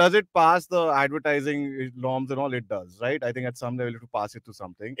 Does it pass the advertising norms and all? It does, right? I think at some level you have to pass it to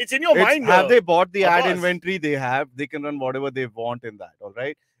something. It's in your It's- mind. have they bought the ad Abbas. inventory? They have. They can run whatever they want in that. All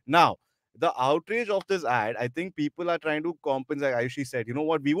right. Now, the outrage of this ad, I think people are trying to compensate. Ayushi said, you know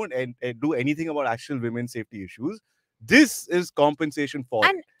what? We won't do anything about actual women's safety issues. This is compensation for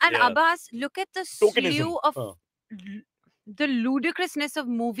it. and Yeah. Abbas, look at the Tokenism. slew of Uh. the ludicrousness of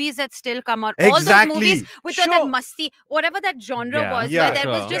movies that still come out. All those Exactly. movies with all Sure. that musty, whatever that genre Yeah. was, Yeah, where there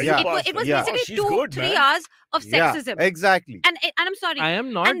was sure. just Yeah. it was Yeah. basically She's 2-3 good, man. hours of Yeah, sexism. exactly. And I'm sorry. I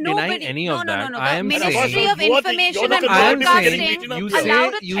am not and denying nobody, any no, of no, that. no, no. I The am Ministry saying, of you're the- Information you're and the I am Broadcasting saying, you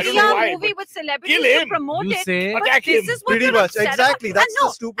allowed a say, you 3-hour say- movie with celebrities Kill to him. promote You it. say, But Attack this him. is what Pretty you're much. upset Exactly. about. That's And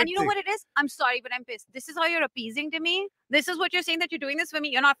the stupid And you know thing. what it is? I'm sorry, but I'm pissed. This is how you're appeasing to me. This is what you're saying that you're doing this for me.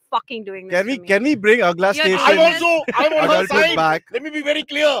 You're not fucking doing this for me. Can we bring Agla You're Station? doing I'm on her Adulthood side. back. Let me be very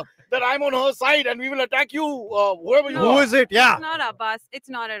clear that I'm on her side, and we will attack you, whoever you No. Who are. is it? Yeah. It's not Abbas. It's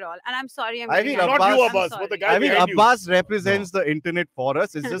not at all. And I'm sorry. I mean, Not Abbas- you, I'm Abbas, sorry. but the guy I mean, behind you. Abbas represents the internet for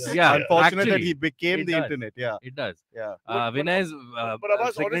us. It's just Yeah, unfortunate that actually, he became it the does. internet. Yeah. it does. Yeah. Vinay is but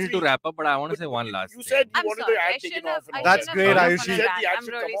Abbas, signaled to honestly, wrap up, but I want to But say one last You thing. said you I'm wanted sorry. the I ad taken shouldn't off. have- and I all That's that. shouldn't great, have Ayushi. gone on Said that. the ad I'm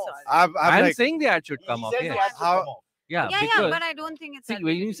should really come off. sorry. I'm I'm like, saying the ad should come He off. says Yeah, the ad should How- come off. yeah, Yeah, because but I don't think it's. see, that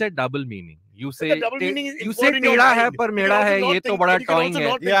when you big. say double meaning, you say double meaning is you inferred say in your टेढ़ा है mind. पर You मेरा can है also not ये तो think- बड़ा you can toying also है.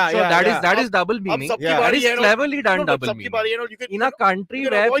 not think- Yeah, So yeah, that yeah. is double अब meaning. सबकी Yeah. That बारी is है ना- cleverly done No, but double सबकी meaning. बारी है ना, you can- In a country you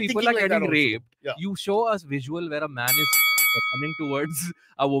can where avoid people thinking are like that getting also. raped, Yeah. you show us visual where a man is coming towards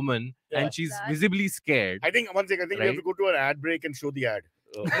a woman Yeah. and she's That- visibly scared. I think one second. I think we have to Right? go to an ad break and show the ad.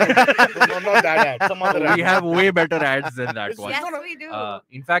 No, not that ad. Some other ad. We have way better ads than that It's- one. Yes, No, no. we do.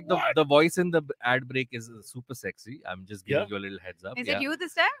 In fact, What? the voice in the ad break is super sexy. I'm just giving Yeah? you a little heads up. Is yeah. it you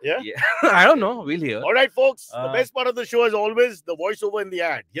this time? Yeah. Yeah. I don't know. We'll hear. All right, folks. The Uh, best part of the show is always the voiceover in the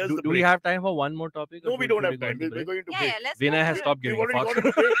ad. Here's the Do we break. have time for one more topic? No, or we should don't we have go time. into We're break? going to Yeah, break. yeah. Let's. Vinay go has for it. stopped We've giving a already fuck. gone to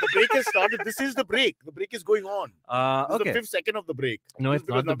the break. The break has started. This is the break. The break is going on. This is Okay. the 5th second of the break. No, Just it's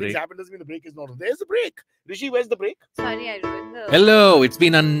because not the nothing's break. happened doesn't mean the break is not on. There's the break. Rishi, where's the break? Sorry, I ruined the. Hello, it's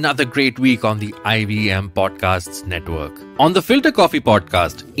been another great week on the IVM Podcasts Network. On the Filter Coffee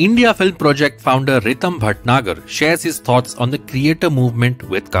podcast, India Film Project founder Ritam Bhatnagar shares his thoughts on the creator movement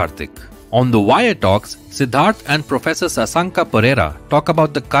with Karthik. On the Wire Talks, Siddharth and Professor Sasanka Pereira talk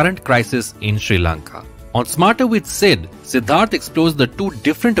about the current crisis in Sri Lanka. On Smarter with Sid, Siddharth explores the two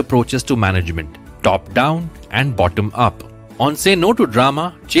different approaches to management, top-down and bottom-up. On Say No to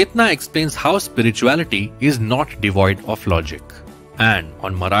Drama, Chetna explains how spirituality is not devoid of logic. And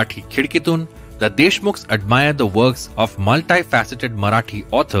on Marathi Khidkitun, the Deshmukhs admire the works of multifaceted Marathi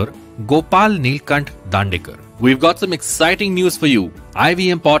author Gopal Neelkant Dandekar. We've got some exciting news for you.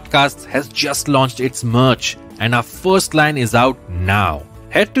 IVM Podcasts has just launched its merch and our first line is out now.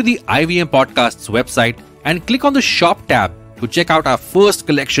 head to the IVM Podcast's website and click on the shop tab to check out our first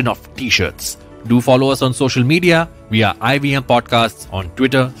collection of t-shirts. Do follow us on social media. We are IVM Podcasts on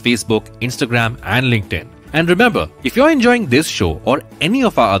Twitter, Facebook, Instagram, and LinkedIn. And remember, if you're enjoying this show or any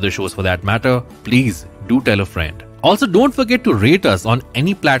of our other shows for that matter, please do tell a friend. Also, don't forget to rate us on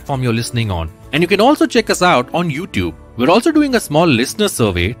any platform you're listening on. And you can also check us out on YouTube. We're also doing a small listener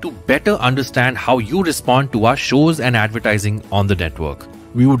survey to better understand how you respond to our shows and advertising on the network.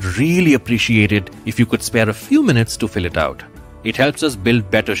 We would really appreciate it if you could spare a few minutes to fill it out. It helps us build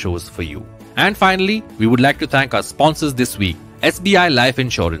better shows for you. And finally, we would like to thank our sponsors this week: SBI Life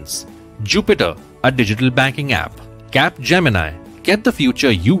Insurance, Jupiter, a digital banking app, Cap Gemini, get the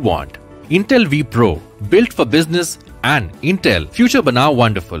future you want, Intel V Pro, built for business, and Intel, future banao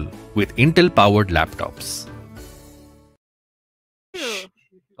wonderful with Intel-powered laptops.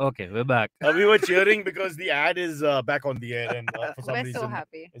 Okay, we're back. We were cheering because the ad is back on the air, and for some We're reason, so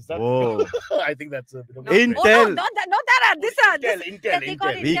happy. is that? Whoa. I think that's a bit of Intel. Oh, no, not that ad. This ad. Intel, They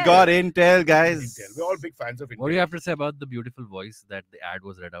got Intel. We Intel. got Intel, guys. Intel. We're all big fans of Intel. What do you have to say about the beautiful voice that the ad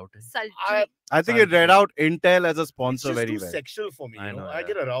was read out in? Sultry. I think it read out Intel as a It's sponsor just very too well. sexual for me. I You know, know, I yeah.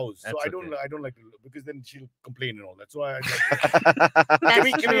 get aroused, so That's I don't like to, because then she'll complain and all. That's why That's can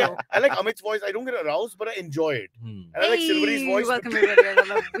we, true. I like Amit's voice. I don't get aroused, but I enjoy it. Hmm. And I like Silvery's voice. Welcome everybody to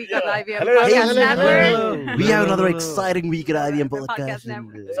another week of Yeah. IVM Hello, Podcast hello, Network. hello. We have another exciting week at IBM Podcast Podcast.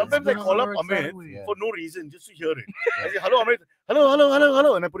 Network. Sometimes I call up Amit Yeah. for no reason, just to hear it. I say, hello, Amit.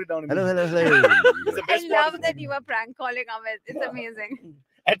 Hello, and I put it down. Hello, immediately. hello, hello. It's the I best part love of that it. you were prank calling Amit. It's amazing.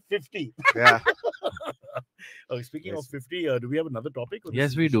 At 50. Yeah. Speaking Yes. of 50, do we have another topic? or this Yes,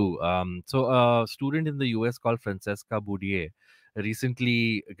 is we the do. So a student in the US called Francesca Boudier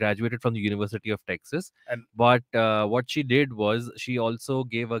recently graduated from the University of Texas. And- But what she did was she also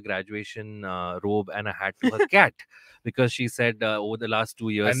gave a graduation robe and a hat to her cat, because she said over the last 2 show?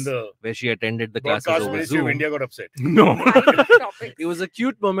 years And the where she attended the classes broadcast over Ministry of Zoom. India got upset. No. Topics. It was a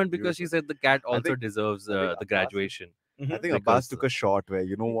cute moment because she said the cat I also think- deserves I think the Abbas- graduation. I think Because- Abbas took a shot where,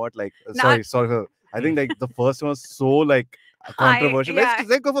 you know what, like, Not- sorry. I think like the first one was so like controversial. yeah.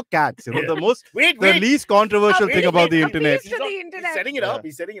 Let's go for cats. You know, Yeah. the Wait. least controversial wait, thing about the wait, internet. appeals to the internet. He's setting it Yeah. up.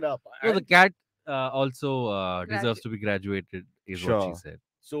 He's setting it up. No, the And cat also deserves to be graduated, is what she Sure. said.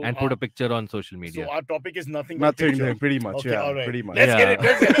 so, And put a picture on social so media. our topic is nothing. but Nothing, picture. pretty much. Okay, Yeah, all right. pretty much. Let's get it. Yeah.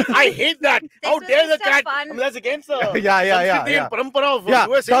 Let's get it. I hate that. How This dare was the such cat? fun. That's against the Yeah. Sanskriti and Parampara of Yeah,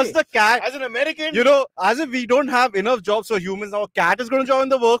 USA. does the cat, As an American, you know, as if we don't have enough jobs for humans now, a cat is going to join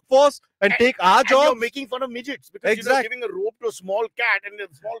the workforce and take our and you're job. making fun of midgets because you're Exact- giving a rope to a small cat, and the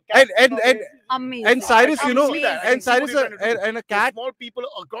small cat. Amazing. And Cyrus, you know, see that. I and can see what Cyrus, you're trying to do. and a For cat, small people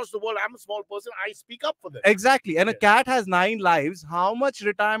across the world. I'm a small person. I speak up for them. exactly, and a Yeah. cat has 9 lives. How much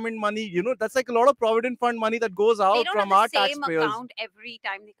retirement money, you know, that's like a lot of provident fund money that goes they out don't from have our the same taxpayers. account every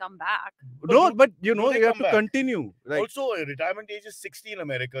time they come back. No, but you do know, they you have come to back? continue. Like, Also, retirement age is 60 in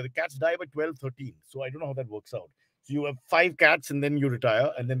America. The cats die by 12, 13. So I don't know how that works out. So you have 5 cats and then you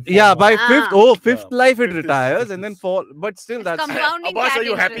retire, and then four yeah, more. by fifth Yeah, life it fifth is- retires, fifth and then is- 4. But still, It's that's compounding Abbas, cat are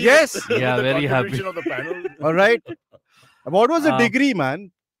you happy? interest. Yes. Yeah, The very happy. contribution of the panel. all right. What was the Uh, degree,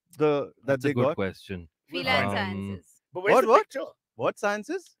 man? That That's they a good got. question. Feline Um, sciences. But where's What, the what? picture? What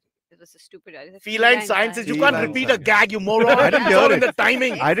sciences? It was a stupid idea. Feline sciences. You Feline can't repeat a sciences. gag, you moron. I didn't It's hear all in it. the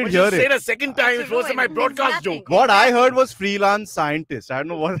timing. I didn't When you hear say it. it a second time, it was in my Ruined. broadcast Nothing. joke. What I heard was freelance scientist. I don't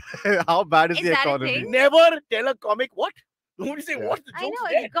know what. How bad is Is the that a economy? thing? Never tell a comic what? Nobody say Yeah. what? The I joke's know,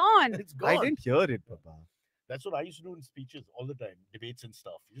 dead. it's gone. It's gone. I didn't hear it, Papa. That's what I used to do in speeches all the time, debates and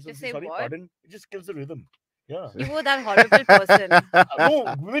stuff. You Just say, say sorry, what? pardon. It just kills the rhythm. Yeah. You were that horrible person.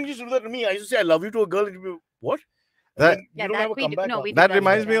 No, women used to do that to me. I used to say, I love you to a girl. And you'd be, what? And That- then Yeah, you don't that have a we do- comeback. no, after. we do That that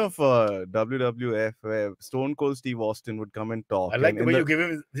reminds me sometimes. of WWF, where Stone Cold Steve Austin would come and talk. I like and the in way you give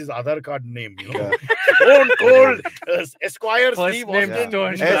him his Aadhaar card name. You know? Yeah. Stone Cold Esquire First Steve name Austin.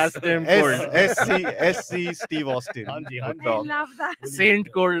 Stone, S- last name Cold. SC Steve Austin. Hanji, would Hanji. I talk. love that.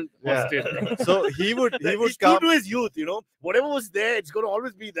 Saint Cold Yeah. Austin. So he would He's true come. to his youth, you know. Whatever was there, it's going to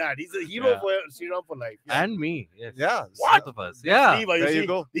always be that. He's a hero Yeah. for Sriraam for life. Yeah. And me. Yes. Yeah. What? Both of us. Yeah. Steve, there you Ayushi,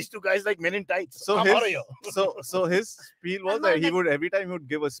 go. these two guys like men in tights. So I'm his out of here. so his spiel was I'm that on he the- would every time he would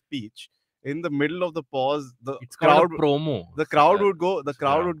give a speech, in the middle of the pause, the It's called crowd a promo. the crowd Yeah. would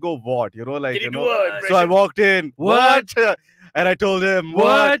go Yeah. what, you know, like, Can you you do know. a So I impression? walked in, What? and I told him,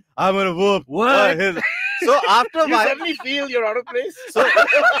 What? I'm gonna whoop. What? So after a You while, suddenly feel you're out of place. so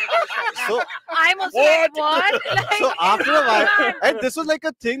so I'm also What? like, what? Like, so after a while, come on. and this was like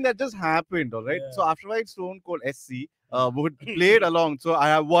a thing that just happened, all right. Yeah. So after a while, Stone Cold SC would play it along. So I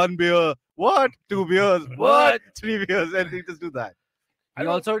have 1 beer, what? 2 beers, what? 3 beers, and he just do that. I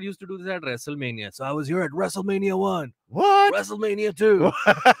also used to do this at WrestleMania. So I was here at WrestleMania 1. What? WrestleMania 2.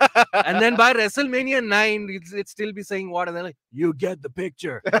 And then by WrestleMania 9, it'd still be saying what? And then like, you get the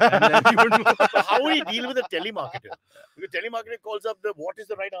picture. And then you would know. So how would he deal with a telemarketer? Because telemarketer calls up the what is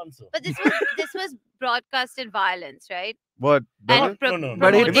the right answer? But this was broadcasted violence, right? What? And No.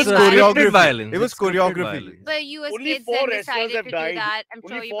 But promoting it was violence. choreographed violence. It was It's scripted choreography. violence. But US Only kids 4 then wrestlers decided have to died. do that. I'm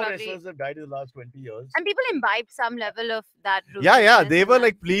sure Only you 4 probably... wrestlers have died in the last 20 years. And people imbibe some level of that. Yeah. ruthlessness They in were that.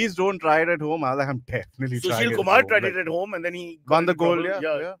 like, please don't try it at home. I was like, I'm definitely trying Sushil it. Kumar at home. tried Like, it at home and then he won got the into gold.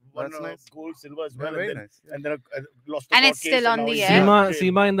 trouble. Yeah. Won That's nice. gold, silver as Yeah, well. very and then, nice. and then lost the And court it's case still on now the he's air. in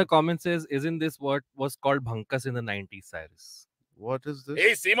jail. Seema in the comments says, isn't this what was called bhankas in the 90s, Cyrus? What is this?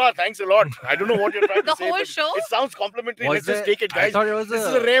 Hey Seema, thanks a lot. I don't know what you're trying The to say. whole but show? It sounds complimentary. Was Let's just there- take it, I guys. thought it was This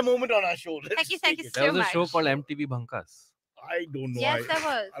is a rare moment on our show. Let's Thank you, just thank take you it. There was a so show much. called MTV Bhankas. I don't know. Yes, there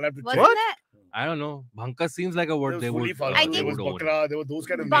was. I'll have to Wasn't check. there? I don't know. Bhankas seems like a word they would. I There think- was own. Bakra. There were those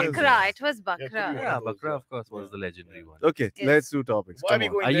kind of names. Bakra. It was could be Bakra. one Yeah, of those, Bakra, yeah. of course, was Yeah. the legendary one. Okay, Yes. let's do topics. Why are Come we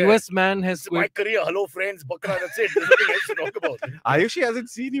on. going A there? US man has This is my quit. career. Hello, friends. Bakra, that's it. There's nothing else to talk about. Ayushi hasn't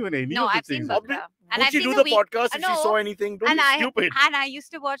seen you in any No, of the I've seen things. Bakra. And Would I've she seen do the the week. podcast if she No. saw anything? Don't And be I stupid. and I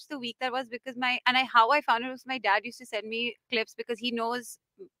used to watch the week that was because how I found it was my dad used to send me clips because he knows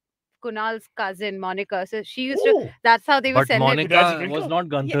Kunal's cousin Monica. So she used to. Ooh. That's how they would But send Dad's a Monica drinker? was not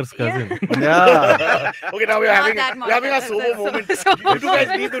Gunther's Yeah, cousin. Yeah. Okay, now we're Not having that we're having a Monica. solo moment. So- You two guys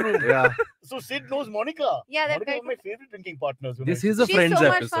leave the room. Yeah. So Sid knows Monica. Yeah, that Monica guy- was my favorite drinking partners. when This I is was a She's Friends so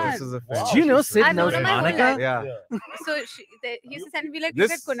much episode. fun. This is a Wow, friend. Do you know she's Sid I've known knows her my whole Monica? life. Yeah. Yeah. So he used to send me like This-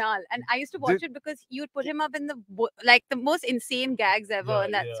 look at Kunal, and I used to watch it because you'd put him up in the most insane gags ever, Yeah,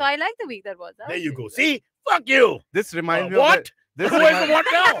 and that. yeah. So I like the week that was. That There was you really go. good. See? Fuck you. This reminds me of What? that. This Who has the remi- what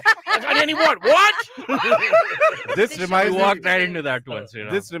now? I can't hear any what? What? this This reminds You me. walked right into that once, you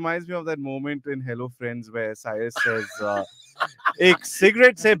know. This reminds me of that moment in Hello Friends where Cyrus says, "एक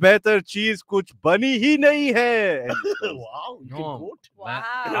cigarette से बेहतर चीज कुछ बनी ही नहीं है." And- Wow. You No. can quote. मैं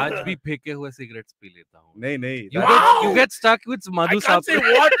Wow. आज भी फेंके हुए cigarettes पी लेता हूँ. नहीं नहीं. You Wow. get you get stuck with I Madhu can't say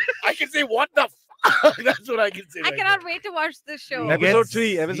Sapre. what. I can say what the That's what I can say. I right cannot now. wait to watch the show. He Episode gets- 3,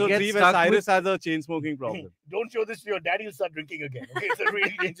 he episode gets 3 where stuck Cyrus has a chain smoking problem. Don't show this to your dad. He'll start drinking again. Okay, it's a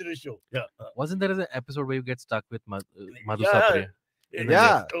really dangerous show. Yeah. Wasn't there an episode where you get stuck with Madhu Yeah. Sapre? In the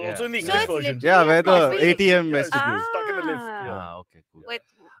Yeah. lift? Also in the So English it's version. legit- Yeah, where the Possibly. ATM Yeah, message it's you. stuck in the lift. Ah. Yeah. Ah, okay, cool. Wait,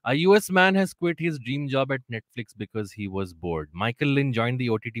 A US man has quit his dream job at Netflix because he was bored. Michael Lynn joined the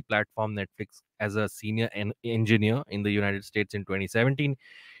OTT platform Netflix as a senior engineer in the United States in 2017.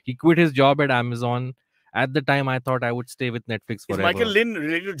 He quit his job at Amazon. At the time, I thought I would stay with Netflix Is forever. Michael Lynn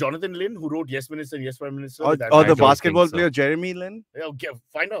related to Jonathan Lynn, who wrote Yes Minister and Yes Prime Minister? Or, That or guy? the don't basketball think so. player Jeremy Lin. Yeah, okay,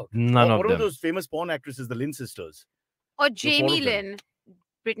 find out. None What of are them. those famous porn actresses, the Lynn sisters? or four Jamie of them. Lynn,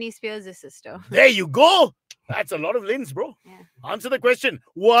 Britney Spears' sister. There you go. That's a lot of Lynns, bro. Yeah. Answer the question.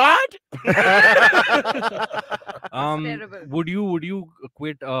 What? terrible. Would you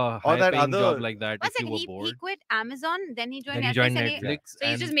quit a Or that high-paying other- job like that One if you second, were he bored? quit Amazon, then he joined Then he Netflix. joined and he- Netflix. so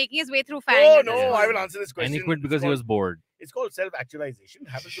he's just and- making his way through Fang. Oh at no, this I point. will answer this question. and he quit It's because he called- was bored. It's called self-actualization. It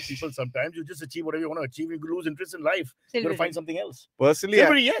happens to people sometimes. You just achieve whatever you want to achieve. You lose interest in life. You got to find something else. Personally,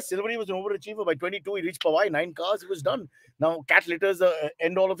 Silvery, yes. Silvery was an overachiever. By 22, he reached Powai. 9 cars, he was done. Now, cat litter is the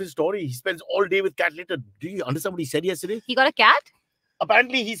end all of his story. He spends all day with cat litter. Do you understand what he said yesterday? He got a cat?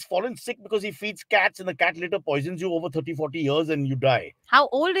 Apparently, he's fallen sick because he feeds cats and the cat litter poisons you over 30, 40 years and you die. How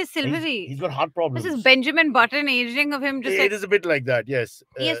old is He's- Silvery? He's got heart problems. This is Benjamin Button aging of him. Just It like is a bit like that, yes.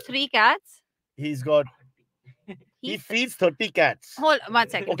 he has 3 cats. He's got... He He feeds 30 cats. hold 1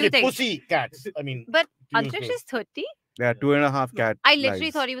 second. Okay, 2 things. pussy cats. I mean... But to use Antriksh the- is 30. yeah, 2.5 cat. I literally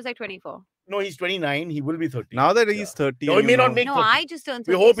lives. thought he was like 24. No, he's 29. He will be 30. Now that he's Yeah. 30, No, he you may not know- make No, 30. I just turned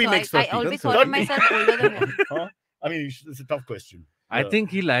We 30. hope he so makes I 30. always Then thought of 30. myself older than him. Huh? I mean, it's a tough question. I Yeah. think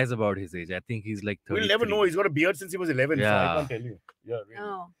he lies about his age. I think he's like 33. We'll never know. He's got a beard since he was 11. So I Yeah. can't tell you. Yeah, really.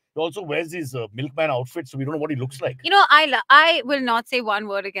 No. He also wears his milkman outfit, so we don't know what he looks like. You know, I will not say one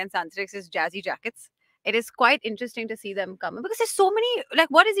word against Antriksh's jazzy jackets. It is quite interesting to see them come because there's so many. Like,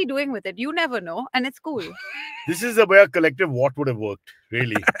 what is he doing with it? You never know, and it's cool. This is where a collective what would have worked,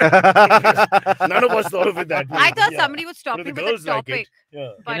 really. None of us thought of it that way. I thought Yeah. somebody would stop But me the with a girls like it. topic.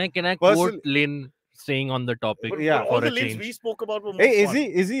 Yeah. But Can I Person- quote Lynn staying on the topic But, Yeah. but all for the a links change? we spoke about were more Hey, fun.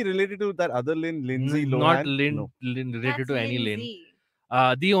 is he related to that other Lin, Lindsay Lohan? Not Lynn, No. Lynn related that's to any Lynn. Lindsay.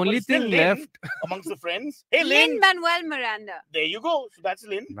 The only But still thing Lynn left. amongst the friends. Hey, Lynn. Lynn Manuel Miranda. There you go. So that's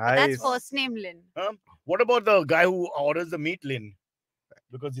Lynn. Nice. That's first name Lynn. What about the guy who orders the meat, Lynn?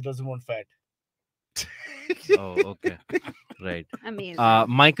 Because he doesn't want fat. Oh, okay, right. Amazing.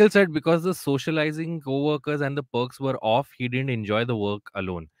 Michael said because the socializing co-workers and the perks were off, he didn't enjoy the work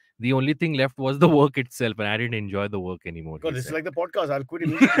alone. The only thing left was the work itself, and I didn't enjoy the work anymore. God, he this is said. like the podcast. I'll quit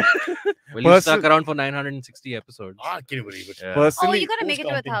immediately. Well, you stuck around for 960 episodes. Can you believe it? Yeah. Oh, Personally, you gotta make it to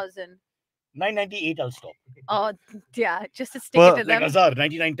who's counting? 1,000. 998, I'll stop. Oh, yeah, just to stick it to Like them. Azhar,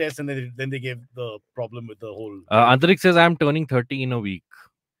 99 tests, and then they gave the problem with the whole. Antarik says I'm turning 30 in a week.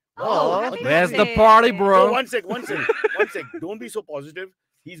 Oh, happy Where's the birthday. party, bro? No, one sec. Don't be so positive.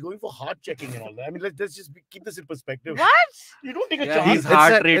 He's going for heart checking and all that. I mean, let's just keep this in perspective. What? You don't take a Yeah, chance. his It's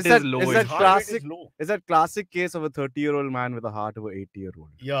heart that- rate it's is that- low. it's in that fact. Heart rate is classic- low. it's that classic case of a 30-year-old man with a heart of an 80-year-old.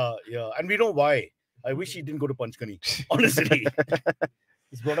 Yeah, and we know why. I wish he didn't go to Panchkani. Honestly,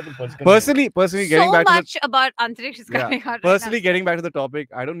 he's brought up in Panchkani. Personally, getting So back to the much about Antariksh is Yeah, coming out. Personally, right getting back to the topic,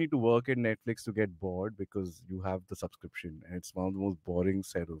 I don't need to work in Netflix to get bored because you have the subscription, and it's one of the most boring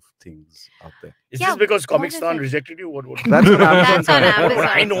set of things out there. Is Yeah, this because what Comic is Stan it? rejected you? What? That's on Amazon That's on Prime. Amazon.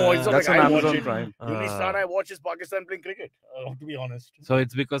 I know. It's not That's like on I watch Amazon it. Prime. The only Stan I watch is Pakistan playing cricket. To be honest, So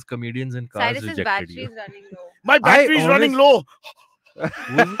it's because comedians in cars Cyrus's rejected battery you. is running low. my battery is running low.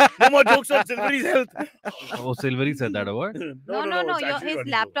 No more jokes on Silvery's health. Oh, Silvery said that over. No. it's actually His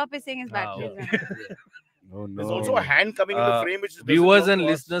running laptop is saying his Ah, battery is okay. running low. Oh, no. There's also a hand coming in the Uh, frame, which is Viewers and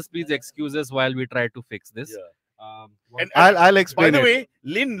listeners, please excuse us while we try to fix this. Yeah. And I'll By explain the it. way,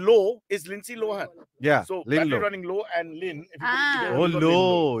 Lynn Low is Lindsay Lohan. Yeah, So Lin battery Lo. running low and Lynn. If you put it Ah. together, Oh, you got Lin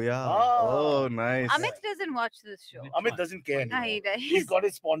low, yeah. Ah. Oh, nice. Amit doesn't watch this show. Amit doesn't care Nah, anymore. he does. He's got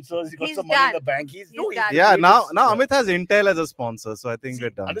his sponsors. He's got he's some money in done. the bank. He's He's done. Yeah, now greatest. Amit has Intel as a sponsor, so I think See,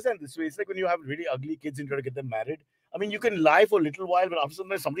 we're done. understand this way. It's like when you have really ugly kids and try to get them married. I mean, you can lie for a little while, but after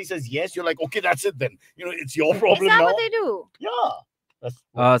somebody says yes, you're like, okay, that's it then. You know, it's your Is problem that now. what they do? Yeah. That's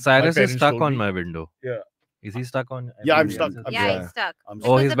what my Cyrus is parents stuck told on me. my window. Yeah. Is he stuck on? Yeah, I'm everybody stuck. else's? I'm Yeah, Yeah. he's stuck. I'm Oh,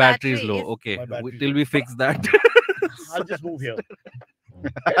 Because his the battery is battery low. is- Okay, My battery till is we low. fix that. I'll just move here.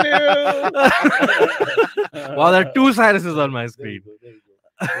 Wow, there are two Cyruses on my There you screen. go, there you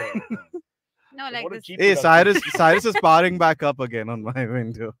go. Yeah. No, like What a this. cheap Hey, production. Cyrus is powering back up again on my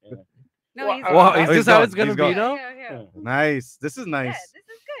window. No, he's Wow, is Oh, he's this how gone, it's gonna he's be gone. now? Yeah. Nice. This is Yeah, nice. this is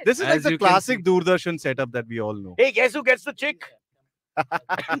good. This is like As the you can classic see. Doordarshan setup that we all know. Hey, guess who gets the chick?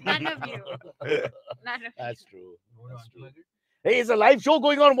 None of you. None of That's true. That's true. Hey, it's a live show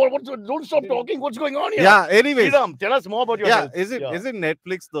going on. Don't stop talking. What's going on here? Yeah, anyways. Sriraam, tell us more about your Yeah, health. isn't Yeah.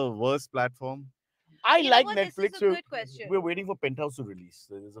 Netflix the worst platform? I You know like what? This is Netflix. a So good question. we're waiting for Penthouse to release.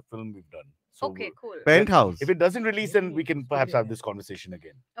 There's a film we've done. So Okay, cool. Penthouse. if it doesn't release, then we can perhaps have this conversation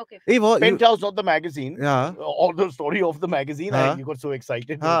again. Okay. Hey, what? Penthouse, not the magazine. Yeah. Or the story of the magazine. Huh? You got so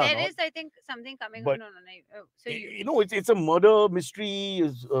excited. Huh. There is, I think, something coming. But- No. So You know, it's a murder mystery.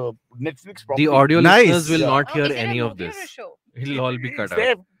 Netflix property. The audio Nice. listeners will Yeah. not Oh, hear is it a any of movie or a this. show? It'll all be cut It's out.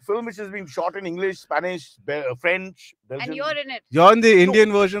 their film which has been shot in English, Spanish, French, Belgian. And you're in it. You're in the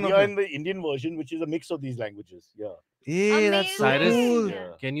Indian version of You're it. in the Indian version, which is a mix of these languages. Yeah. Hey, that's so Cyrus, cool.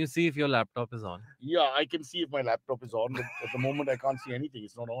 Yeah. Can you see if your laptop is on? Yeah, I can see if my laptop is on, but at the moment I can't see anything.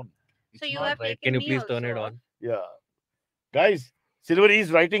 It's not on. So you not have right. taken Can you me please turn it also. on? Yeah. Guys, Silvery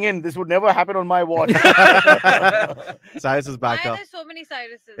is writing in. This would never happen on my watch. Cyrus is back Why are up. there so many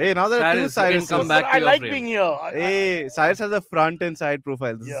Cyruses? Hey, now there are two Cyrus, you can Cyruses. come back to I your like frame. being here. Hey, Cyrus has a front and side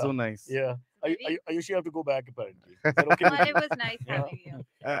profile. This is Yeah. so nice. Yeah. Really? I usually have to go back apparently. Is that okay? Well, it was nice Yeah. having you.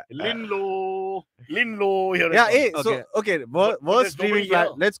 Linlo. Here. it Yeah, comes. hey, Okay. so okay, But worst there's nobody streaming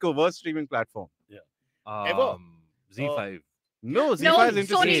here. let's go. Worst streaming platform. Ever? Z5. No, Z5 No, is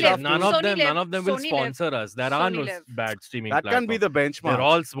interesting Sony stuff. Live. None too. of Sony them. Live. None of them will Sony Live. sponsor us. There are Sony no Live. bad streaming That can be the platforms. benchmark. They're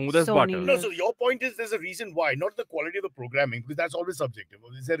all smooth as Sony butter. No, Live. so your point is there's a reason why, not the quality of the programming, because that's always subjective.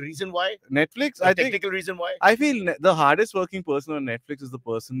 Is there a reason why? Netflix, A I think technical reason why? I feel the hardest working person on Netflix is the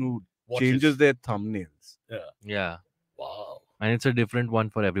person who Watches. changes their thumbnails. Yeah. Wow. And it's a different one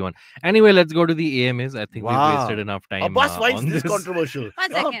for everyone. Anyway, let's go to the AMAs. I think we've Wow. wasted enough time. Abbas, why is on this controversial?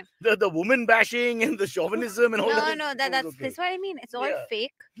 One Huh? second. The woman bashing and the chauvinism and all that. No, that's what I mean. It's all Yeah.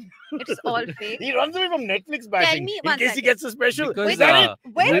 fake. It's all fake. He runs away from Netflix bashing me in one case he second. gets a special. Because, Is that uh,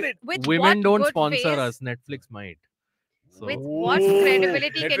 it? With, Is that it? with Women what don't good sponsor face- us. Netflix might. So, With what Ooh.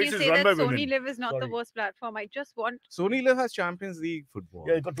 credibility can Netflix you is say run that by Sony women. Live is not the Sorry. worst platform? I just want. Sony Live has Champions League football.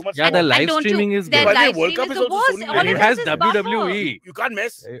 Yeah, it got too much. yeah, sport. the And live don't you- streaming is their good. By the way, live World stream Cup is is the also worst. Sony All Live. And it it has does is buffer. WWE. You can't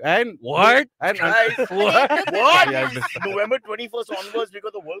mess. And What? and Guys, What? what? Yeah, November 21st onwards, we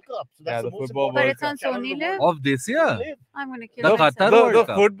got the World Cup. So that's Yeah, the the most football important But it's on channel in Sony the Live? world. Of this year? I'm gonna kill The myself. Qatar the World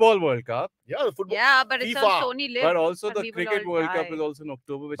Cup. football World Cup, Yeah, the football. Yeah, but it's FIFA. on Sony Live. but also and the we will Cricket all World Cup die. is also in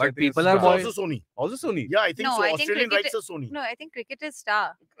October, which But I think people is are It's watching- also Sony. also Sony. Yeah, I think No, so. I think Australian cricket- rights are Sony. No, I think cricket is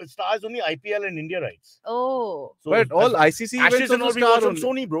Star. Star is only IPL and India rights. Oh. So But all as- ICC events Ashes and all also we watch star on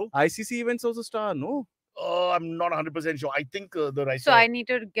only. Sony, bro. ICC events also star, no? I'm not 100% sure. I think the rice. So I need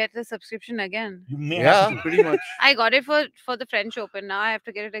to get the subscription again. You may Yeah, have to. pretty much. I got it for the French Open. Now I have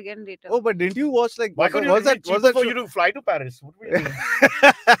to get it again later. Oh, but didn't you watch like Why was couldn't was you that cheaper for you to fly to Paris? What were you doing?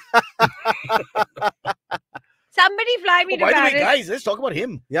 Somebody fly me to By the way, Paris. guys, let's talk about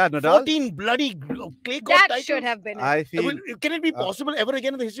him. Yeah, Nadal. 14 bloody clay court That titles. should have been it. I I feel mean, can it be possible ever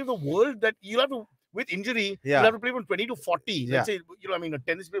again in the history of the world that you'll have to, with injury, Yeah. you'll have to play from 20 to 40? Yeah. Let's say, I mean, a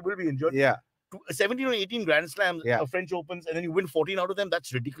tennis player will be injured. yeah, 17 or 18 Grand Slams, Yeah. French Opens, and then you win 14 out of them.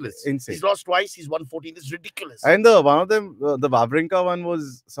 That's ridiculous. insane. He's lost twice. He's won 14. It's ridiculous. And the one of them, the Wawrinka one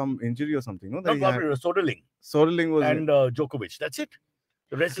was some injury or something. No, Not Wawrinka, Soderling Soderling was and Djokovic. That's it.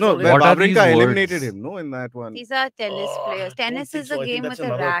 The rest no. is all What are these Wawrinka words? eliminated him. No, in that one. These are tennis Oh, players. don't Tennis think is so. a I think game that's with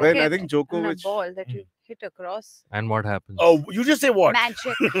a another- racket Well, I think and Djokovic. a ball that you hit across. And what happens? Oh, you just say what?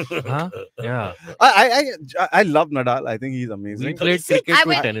 Magic. Huh? Yeah. I love Nadal. I think he's We amazing. played cricket I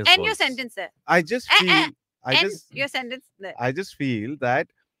with will tennis end balls. your sentence there. I just feel. I End just. your sentence there. I just feel that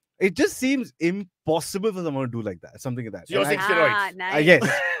it just seems impossible for someone to do like that, something like that. So you're And saying Ah, steroids? nice. yes,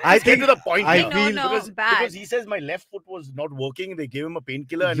 I Let's get think to the point. I here. feel- no, because, bad. because he says my left foot was not working. They gave him a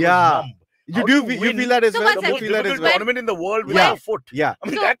painkiller and Yeah. it was numb. you How do do you you win feel that as So well. one The You most second. feel that as difficult well. tournament in the world Yeah. without a foot. Yeah, I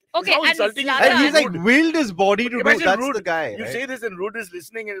mean, So, that is okay, how and insulting is Zlatan- that? and he's like Rude. willed his body to do. Imagine That's Rude. the guy. You right? say this and Rude is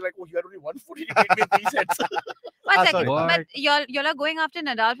listening and he's like, oh, you had only one foot. You beat me in 3 sets. One Ah, second. sorry. What? But y'all are going after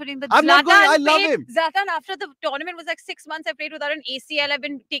Nadal for doing the I'm not going- I love played- him. Zlatan after the tournament was like 6 months. I played without an ACL. I've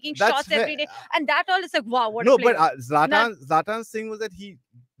been taking That's shots fair. every day. And that all is like, wow, what No, a player. but Zlatan's thing was that he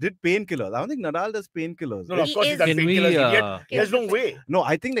did painkillers. I don't think Nadal does painkillers. No, right? of He course he's is- done Can painkillers. we? Idiot. There's no way. No,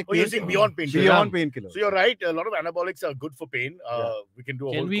 I think like Oh, you're saying beyond painkillers. beyond painkillers. So you're right. A lot of anabolics are good for pain. We can do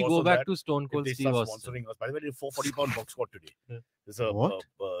a Can whole we course go on back that to Stone if Cold they Steve start Austin? sponsoring us. By the way, I did a 440-pound box squat today. Yeah. It's a What?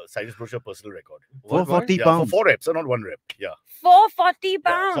 science brochure personal record. What? 440 Yeah, pounds. for 4 reps, so not 1 rep. Yeah. 440 Yeah.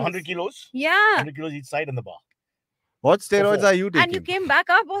 pounds. So 100 kilos. Yeah. 100 kilos each side on the bar. What steroids four. are you taking? And you came back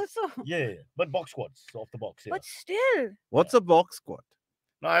up also. Yeah. But box squats. So off the box. Yeah. But still. What's a box squat?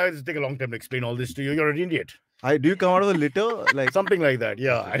 No, I just take a long time to explain all this to you. You're an idiot. Do you come out of the litter like Something like that.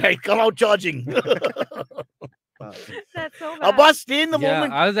 Yeah. And I come out charging. That's so bad. Abbas, stay in the Yeah,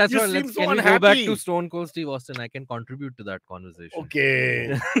 moment. that's You what. seem Let's, so can we go back unhappy. to Stone Cold Steve Austin? I can contribute to that conversation.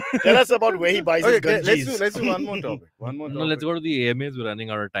 Okay. Tell us about where he buys his okay, gungees. let's do one more topic. One more topic. No, let's go to the AMAs. We're running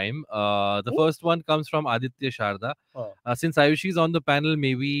out of time. The first one comes from Aditya Sharda. Oh. Since Ayushi is on the panel,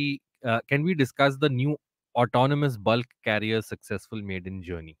 maybe can we discuss the new autonomous bulk carrier successful maiden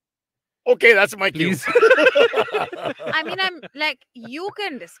journey? Okay, that's my cue. Please. I mean, I'm like, you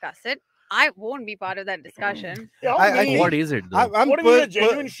can discuss it. I won't be part of that discussion. Yeah, I me. think- What is it? Though? I'm What do you mean a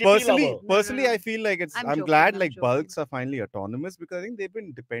genuine shitty personally, lover? personally, No. I feel like I'm I'm joking, glad I'm like joking. bulks are finally autonomous because I think they've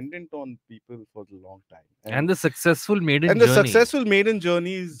been dependent on people for a long time. And the successful maiden and the journey. successful maiden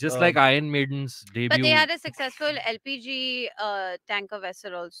journeys, Just like Iron Maiden's debut. But they had a successful LPG tanker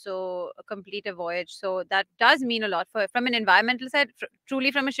vessel also complete a voyage. So that does mean a lot from an environmental side,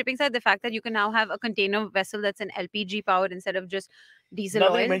 truly from a shipping side, the fact that you can now have a container vessel that's an LPG powered instead of just diesel Now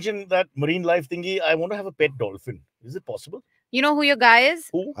that you oil. mentioned that marine life thingy, I want to have a pet dolphin. Is it possible? You know who your guy is?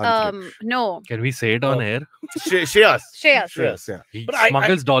 Who? No, Can we say it on Oh. air? Shreyas. Shreyas. Shreyas. yeah. He But I-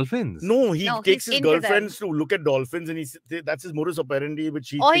 smuggles dolphins. No, he No, takes he's his into them. girlfriends to look at dolphins, and that's his modus operandi. Which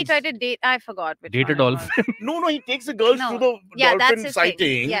he Or he thinks- tried to date. I forgot. Which Date a one it was. dolphin. No, he takes the girls No. to the Yeah, that's dolphin his thing.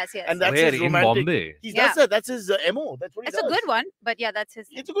 sighting, Yes, yes. and that's Where? his In romantic. Bombay? He Yeah. does that. That's his MO. That's what he It's does. a good one, but yeah, that's his.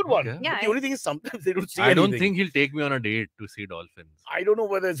 It's a good one. Okay. But Yeah, the only thing is sometimes they don't see I don't anything. think he'll take me on a date to see dolphins. I don't know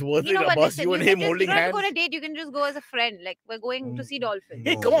whether it's worth You know it. what? Abbas, Listen, you and can him just, holding you don't have hands. to go on a date. You can just go as a friend. Like we're going to see dolphins.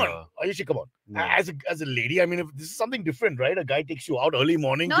 Hey, No, come on, sir. Ayushi, come on. No. As a lady, I mean, if this is something different, right? A guy takes you out early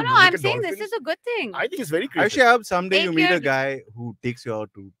morning. No, to no, look I'm at saying this dolphins. is a good thing. I think it's very creative. Actually, I hope someday you Take meet your- a guy who takes you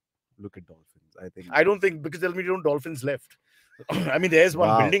out to look at dolphins. I think. I don't think because there'll be no dolphins left. I mean, there's one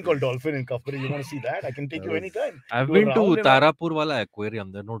Wow. building called Dolphin in Kafbari. You want to see that? I can take you That was- anytime. I've Go been around to and around. Tarapur wala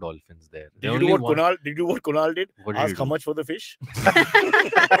aquarium. There are no dolphins there. Did There you are do only what one- Kunal? Did you do what Kunal did? What did Ask you how do? much for the fish?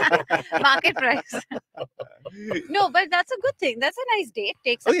 Market price. No, but that's a good thing. That's a nice date.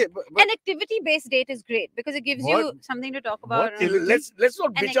 Takes Okay, but an activity-based date is great because it gives you What- something to talk about. Okay, around. let's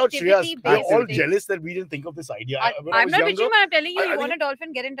not An bitch out Shreyas. activity We're based all thing. jealous that we didn't think of this idea. When I I'm was not younger, bitching, but I'm telling you, I you want think- a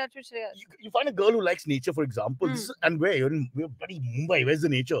dolphin, get in touch with Shreyas. you find a girl who likes nature, for example. Hmm. This is, and where we're bloody Mumbai. Where's the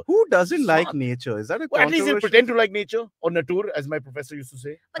nature? who doesn't like Fuck. nature? Is that a Well, at least they controversial? pretend to like nature or nature, as my professor used to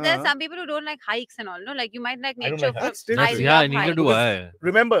say. But there are Uh-huh. some people who don't like hikes and all. No, like you might like I don't nature. like for- hikes. That's I different. Yeah, love neither hikes. do I.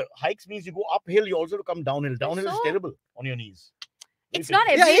 Remember, hikes means you go uphill. You also come downhill. Downhill is So? terrible on your knees. It's Listen, not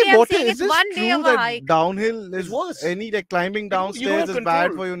Yeah, every hey, day. I'm what saying is it's this one day true of a that hike. downhill It's is worse. any like climbing you don't downstairs have is bad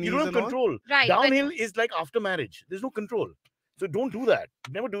control. for your knees You don't have and all? control. Right. but Downhill is like after marriage. There's no control. So don't do that.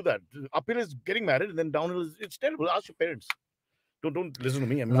 Never do that. Uphill is getting married, and then downhill is it's terrible. Ask your parents. Don't listen to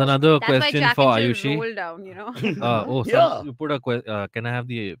me. I'm There's not. another That's why question Jack for and Jill Ayushi. roll down, you know. Yeah. You put a can I have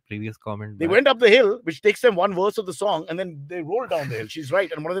the previous comment? They back? went up the hill, which takes them one verse of the song, and then they roll down the hill. She's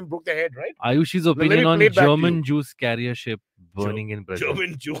right, and one of them broke their head, right? Ayushi's let me opinion on play it back to German you. juice carrier ship burning in Brazil.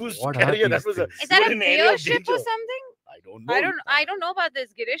 German Jews What are carrier. That these was a. things? Is that you a were in an area beer of ship or danger. something? I don't know. I don't know about this,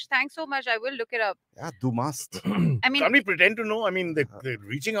 Girish. Thanks so much. I will look it up. Yeah, du must. I mean, Can't we pretend to know? I mean, they're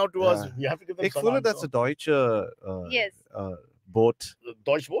reaching out to us. Yeah. We have to give them Ik some voel het, that's a answer. Deutsche yes. boot.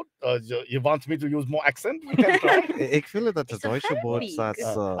 Deutsch boat? You want me to use more accent? We can try. Ik voel het, that's a It's a Deutsche boot. Handweek.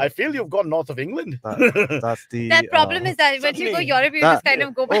 That's I feel you've gone north of England. that's the. That problem is that once you go suddenly- Europe, you that- just kind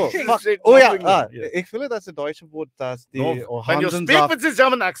of go back Oh, to fuck. Straight Oh north yeah, of England, yeah. ik voel het, that's a Deutsche boot. That's the. No, when you Hansens speak af- with this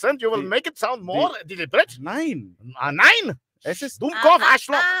German accent, you will the- make it sound more deliberate. Nein. Nein! Es ist, Dummkopf,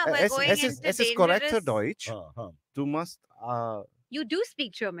 Arschloch! we're es, going es ist, into es ist korrekter dangerous- Deutsch. Uh-huh. Du must. You do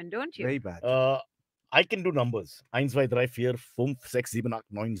speak German, don't you? Very bad. I can do numbers. 1, 2, 3, 4, 5, 6, 7, 8,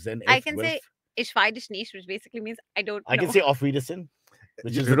 9, 10, I 11, can 12. say Ich weiß dich nicht, which basically means I don't I know. can say Auf Wiedersehen,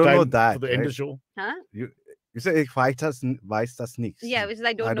 which You is the don't know time that, for the end of right? the show. Huh? You say ich weiß das nicht. Yeah, which is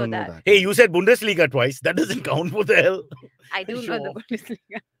I don't, know that. Hey, you said Bundesliga twice. That doesn't count. What the hell? I do Show know the off.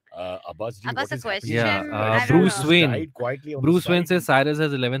 Bundesliga. Abbas, Abbas, what a is question. happening? Yeah, I don't Bruce know. Wayne. Died quietly on the Bruce Wayne side. says Cyrus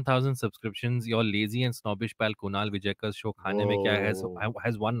has 11,000 subscriptions. Your lazy and snobbish pal Kunal Vijaykar's show Khane Mein Kya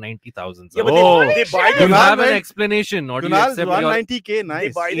has 190,000. Yeah, but Oh. they buy You the Kunal have an went- explanation, or do you Kunal's accept your 190k, they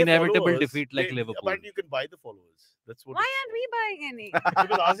nice. buy the inevitable followers. defeat like They- Liverpool? Apparently, you can buy the followers. That's what. Why aren't we buying any?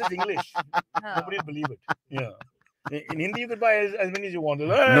 Because ours is English. Oh. Nobody will believe it. Yeah. In Hindi, you could buy as many as you want.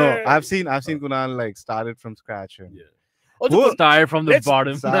 No, I've seen Kunal like started from scratch. And Yeah. Also, Who- Kun- Start from the Let's-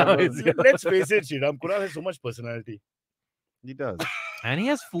 bottom. Start Now from- it's- let's face it, Sriraam. Kunal has so much personality. he does. And he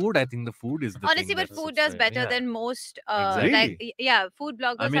has food. I think the food is the Honestly, thing but that's food does subscribed. better Yeah. than most. Exactly. Like yeah, food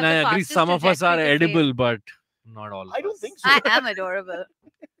bloggers. I mean, have I the agree. fastest Some of us are trajectory to fame. edible, but not all. Of I don't us. think so. I am adorable.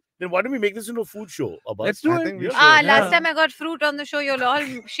 Then why don't we make this into a food show? Abbas? Let's do I it. think we Yeah. should. Last Yeah. time I got fruit on the show, you all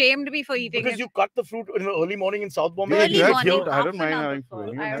shamed me for eating Because it. you cut the fruit in the early morning in South Bombay. Yeah, and Early you yeah, have morning, here. fruit. I half don't an mind hour having before. fruit.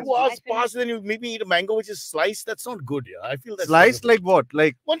 Anyone I has was- 2 hours I finished- pass, then you maybe eat a mango which is sliced. That's not good. Yeah, I feel that's Sliced terrible. like what?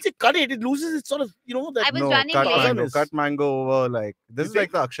 Like Once you cut it, it loses its sort of that. I was no, running cut late. mango. Is- Cut mango over like this You is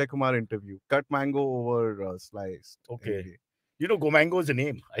like the Akshay Kumar interview. Cut mango over sliced. Okay. Go mango is a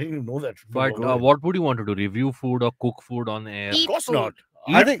name. I didn't even know that. But what would you want to do? Review food or cook food on air? Of Eat course food. not.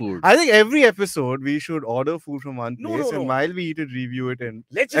 Eat think- food. I think every episode we should order food from one No, place, no, and no. while we eat it, review it, and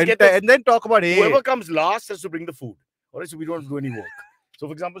Let's just and, get the, and then talk about hey. whoever comes last has to bring the food. All right, so we don't have to do any work. So,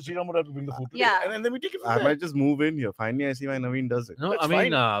 for example, Sriraam would have to bring the food. today, Yeah. and then we take it from I there. might just move in here. Finally, I see why Naveen does it. No, That's I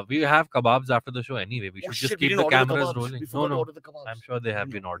mean, fine. we have kebabs after the show anyway. We Oh, should shit, just we keep didn't the order cameras kebabs. rolling. We No, forgot to no. order the kebabs. I'm sure they have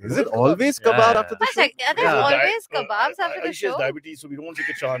been ordered. Is it Kebabs. always Yeah, kebab yeah, after the What's show? like, are there Yeah. always kebabs after the Ayushi has show? diabetes, so we don't take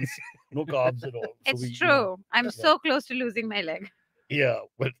a chance. No carbs at all. So It's we, true. I'm yeah. so close to losing my leg. Yeah,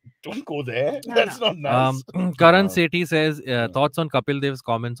 well, don't go there. No, That's not nice. Karan Uh, Sethi says thoughts on Kapil Dev's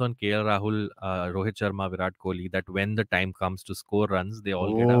comments on KL Rahul, Rohit Sharma, Virat Kohli that when the time comes to score runs, they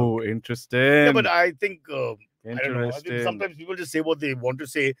all get out. Oh, interesting. Yeah, but I think I don't know. I think Interesting. sometimes people just say what they want to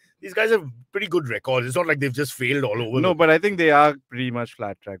say. These guys have pretty good records. It's not like they've just failed all over. No, but I think they are pretty much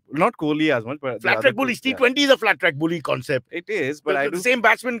flat track. Not Kohli as much, but the flat other track two, bullies. yeah. T20 is a flat track bully concept. It is, but I the do. same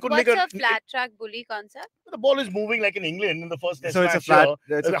batsman could What's make a flat track bully concept? The ball is moving like in England in the first test So it's a match. flat.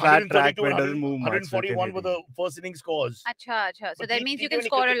 here. It's a The flat track 132 where it and doesn't move much. 141 were the first inning scores. Acha. So But that T- means you can T20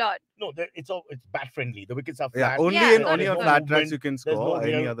 score a cricket- lot. No, it's bat friendly. The wickets are Yeah, flat. only Yeah, in got only it, on got flat it. tracks you can There's score. no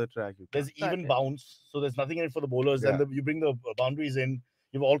Any real- other track you can. There's Got even it. bounce, so there's nothing in it for the bowlers. Yeah. And you bring the boundaries in.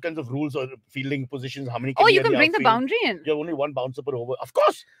 You have all kinds of rules or fielding positions. How many? Oh, be you at can bring the outfield. boundary in. You have only one bouncer per over. Of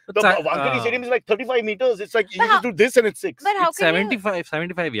course. The But Wankhede Stadium is like 35 meters. It's like you But just do this and it's 6. But how It's can you?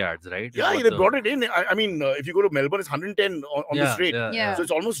 75 yards, right? Yeah, they brought it in. I mean, if you go to Melbourne, it's 110 on the straight. Yeah. So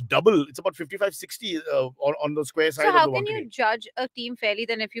it's almost double. It's about 55, 60 on the square side So of the how can you Wankhede. judge a team fairly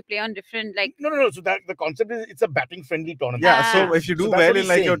then if you play on different like? No. So that the concept is it's a batting friendly tournament. Yeah, so Ah. if you do So that's well what in he's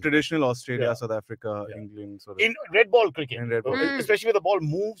like your saying. traditional Australia, Yeah. South Africa, Yeah. England, sort of. In red ball cricket, In red ball. Mm. especially where the ball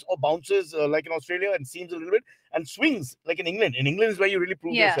moves or bounces like in Australia and seams a little bit and swings like in England. In England is where you really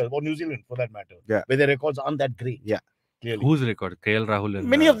prove Yeah. yourself, or New Zealand for that matter. Yeah. Where their records aren't that great. Yeah. Clearly. Whose record? KL Rahul and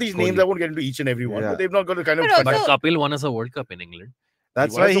Many of these names, I Kohli. won't get into each and every one, Yeah. but they've not got a kind of. But But also- Kapil won us a World Cup in England.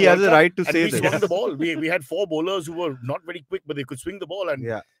 That's won us why the he has World the Cup right to and say we this. swung the ball. We had 4 bowlers who were not very quick, but they could swing the ball. And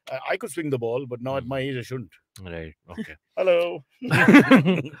Yeah. I could swing the ball, but now at my age, I shouldn't. Right. Okay. Hello.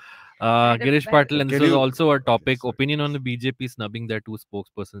 Girish Patil, and this Can was you- also a topic. Opinion on the BJP snubbing their two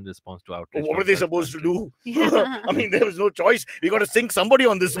spokespersons in response to outrage. What were from they Gulf supposed to countries. do? I mean, there was no choice. We got to sink somebody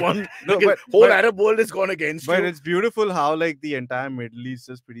on this one. No, Because but- whole but- Arab world is gone against But you. it's beautiful how like the entire Middle East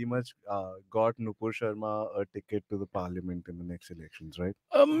has pretty much got Nupur Sharma a ticket to the parliament in the next elections, right?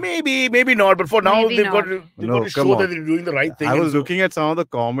 Maybe not. But for now, Maybe they've got not. to, they've No, got to come show on. that they're doing the right thing. I and was so- looking at some of the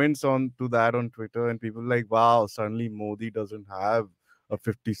comments on to that on Twitter, and people like, "Wow, suddenly Modi doesn't have a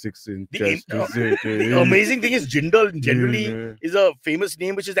 56-inch The, chest." the amazing thing is Jindal generally Yeah. is a famous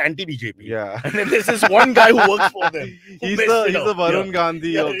name which is anti-BJP. Yeah, And then there's this one guy who works for them. who he's messed the it up. Varun Yeah. Gandhi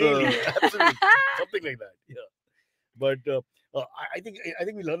Yeah, of really, the. absolutely. Something like that. Yeah. But I think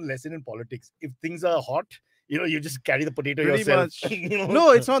we learn a lesson in politics. If things are hot, you just carry the potato Pretty yourself. much. you know?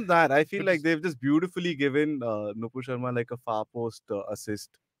 No, it's not that. I feel But like just- they've just beautifully given Nupur Sharma like a far post assist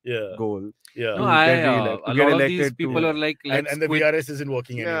Yeah. goal. Yeah. No, to get reelect- a to get lot of these elected people to- are like, And let's the quit, VRS isn't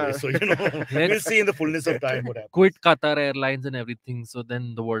working anyway. Yeah. So, we'll see in the fullness of time what happens. quit Qatar Airlines and everything. So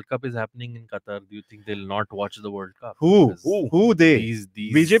then the World Cup is happening in Qatar. Do you think they'll not watch the World Cup? Who? Because Who they? These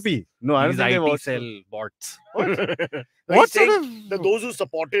BJP? No, I don't these think they IT watched. cell bots. No, What he's saying sort of? that those who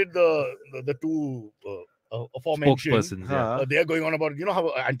supported the two aforementioned, Spokespersons. Yeah. Huh. they are going on about how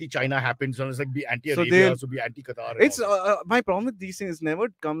anti-China happens. So it's like be anti-Arabia, they'll- so be anti-Qatar. and It's all that. my problem with these things. Never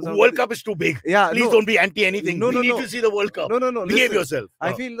comes out. World with- Cup is too big. Yeah, Please no, don't be anti-anything. No, we no, need no. to see the World Cup. no, no. Behave Listen, yourself.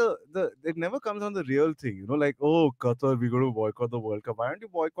 I feel the it never comes on the real thing. Like, oh, Qatar, we're going to boycott the World Cup. Why don't you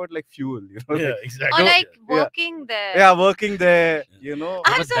boycott like fuel? yeah, Like, exactly. Or like Yeah. working there. yeah, working there. I'm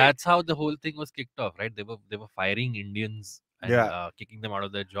But sorry. that's how the whole thing was kicked off, right? They were firing Indians and Yeah. kicking them out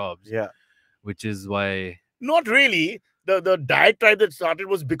of their jobs, Yeah. which is why. Not really. The diatribe that started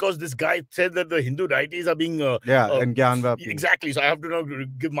was because this guy said that the Hindu deities are being Yeah, Uh, and Gyan Vapi. exactly. So I have to now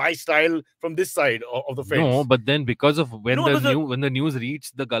give my style from this side of the fence. No, but then because of when No, the but the- when the news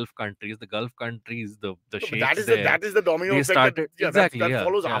reached the Gulf countries, the No, but sheikhs that is there, that is the domino they effect. started exactly. that yeah,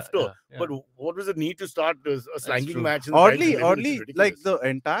 follows yeah, after. yeah, yeah. But what was the need to start a slanging true. match? In the French Oddly, religion? It's like ridiculous. the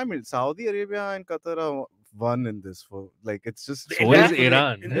entire Saudi Arabia and Qatar are one in this. For like, it's just The so entire- is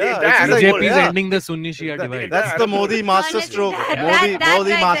Iran. in the Yeah, entire it's Arab like- BJP world. is yeah. ending the Sunni Shia That- divide. that's the Modi master Honestly, stroke. that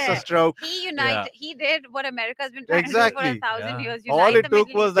Modi right master there. stroke. He united. Yeah. He did what America's been trying to do Exactly. for 1,000 Yeah. years. All Unite it the took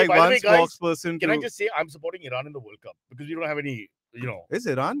Middle was East. like By the one way, guys, spokesperson Can I to. just say I'm supporting Iran in the World Cup because we don't have any. Is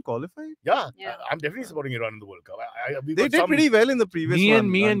Iran qualified? Yeah, Yeah. I'm definitely supporting Iran in the World Cup. We They got did some- pretty well in the previous me one.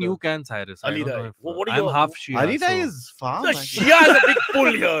 and me and under- you can, Cyrus. I Ali don't Dai. know if, What are I'm your- half Shia. Ali Dai so- is farm. The actually. Shia is a big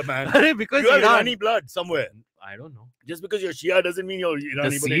pull here, man. because You have Iran. Irani blood somewhere. I don't know. Just because you're Shia doesn't mean you're Irani. The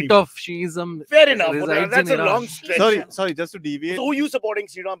but seat anyway. of Shiism Fair enough. But resides that's in a Iran. long stretch. Sorry, just to deviate. So who are you supporting,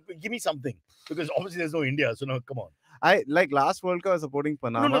 Sriraam? Give me something because obviously there's no India. So no, come on. I like last World Cup I was supporting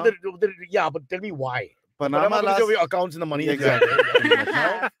Panama. Yeah, but tell me why. Panama because last. of your accounts and the money. that you have, Exactly.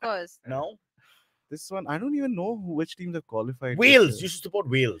 right? Of course. Now, This one, I don't even know which teams have qualified. Wales. this year. You should support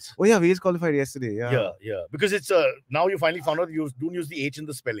Wales. Oh yeah, Wales qualified yesterday. Yeah. Yeah. Because it's now you finally found out you don't use the H in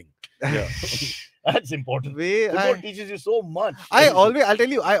the spelling. Yeah. That's important. Football teaches you so much. I'll tell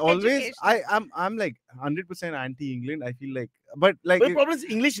you, Education. I'm like 100% anti-England. I feel like, but like, But the problem is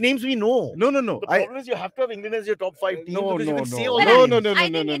English names we know. no. The problem is you have to have England as your top 5 team No, because you no, can say no. all But the No, names. no, no, I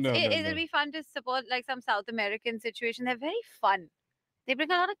no, think no, no, no, it'll no. be fun to support like some South American situation. They're very fun. They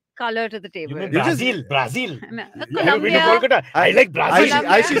bring a lot of color to the You table. mean You just- Brazil. No, You haven't been to Colombia. Kolkata. I like Brazil.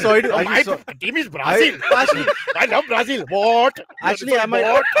 Colombia. Sorry to, No, my team is Brazil. I love Brazil. What? Actually, I might.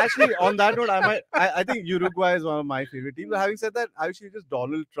 Actually, on that note, I think Uruguay is one of my favorite teams. But having said that, I actually just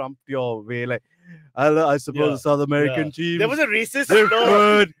Donald Trump your way. Like, I suppose Yeah, the South American yeah. team. There was a racist. They're no,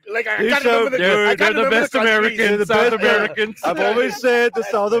 good. like I They're can't so remember the. good. I can't They're the remember best countries. Americans. The South best Americans. I've always said the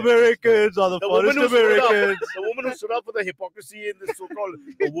South Americans are the The woman first who stood up, Americans. the woman who stood up for the hypocrisy in this so-called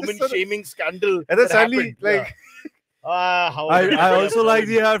woman shaming scandal. And then that suddenly, happened. like, how I also like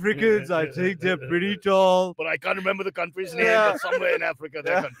the Africans. I think they're pretty tall. But I can't remember the country's name. Yeah. But somewhere in Africa,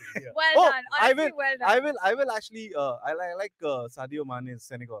 their Yeah. country. Yeah. Well Oh, done. I Honestly, well done. I will actually. I like Sadio Mane's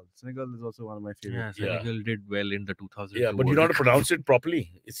Senegal. Senegal is also one of my Yeah, favorites. Senegal did well in the 2002 Yeah, but you know how World to pronounce it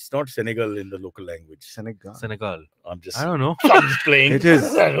properly. It's not Senegal in the local language. Senegal. Senegal. I'm just, I don't know. I'm just playing. It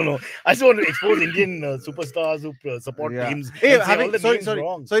is. I don't know. I just want to expose Indian superstars who support Yeah. teams. Hey, and say all the names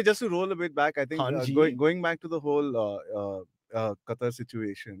wrong. sorry, just to roll a bit back, I think Hanji. going back to the whole Qatar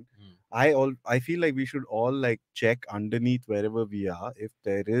situation, Hmm. I feel like we should all like check underneath wherever we are if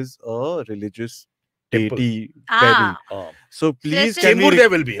there is a religious Temple. deity Ah. belly. So please, let's can Chembur we? there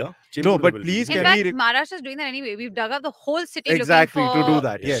will be, huh? Chembur No, there but will please be. In can fact, we? Maharashtra is doing that anyway. We've dug up the whole city Exactly, looking to for do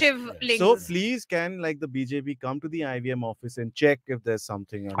that, yes. Shiv Yes. lings. So please, can like the BJP come to the IVM office and check if there's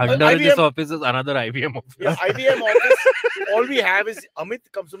something on Under that? this IVM office is another IVM office. Yeah, IBM office. All we have is Amit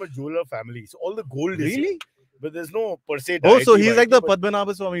comes from a jeweler family, so all the gold is here. Really? But there's no per se. Oh, so deity he's like the but-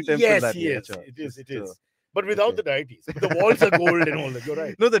 Padmanabha Swami temple. Yes, that he way. is. Acha, It is. just, It is. But without okay. the deities, but the walls are gold and all that. You're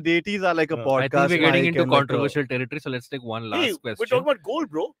right. No, the deities are like a I podcast. I think we're getting mic into and like a- controversial territory, so let's take one last Hey, question. we're talking about gold,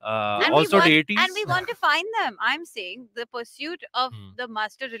 bro. And Also we want, deities. and we want to find them. I'm saying the pursuit of Hmm. the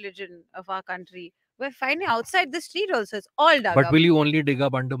master religion of our country. We're finding outside the street also. It's all dug But up. will you only dig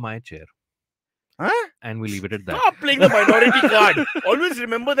up under my chair? Huh? And we leave it at that. Stop playing the minority card. Always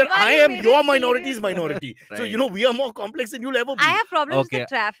remember that Why I you am made your it minority's serious? minority. So Right. we are more complex than you'll ever be. I have problems Okay. with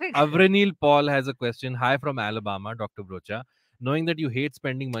the traffic. Avranil Paul has a question. Hi from Alabama, Dr. Brocha. Knowing that you hate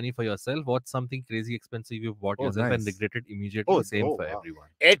spending money for yourself, what's something crazy expensive you've bought Oh, yourself and nice. regretted immediately? Oh, Same oh, for wow. everyone.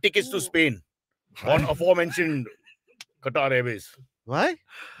 Air tickets to Spain on aforementioned Qatar Airways. Why?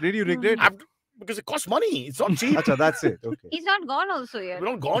 Did you regret? I've- because it costs money. It's not cheap. Acha, that's it. Okay. He's not gone also yet.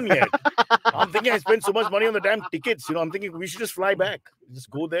 We're not gone yet. I'm thinking I spent so much money on the damn tickets. I'm thinking we should just fly back. Just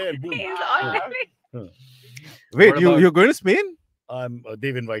go there and boom. He's already. Wait, What you're about- going to Spain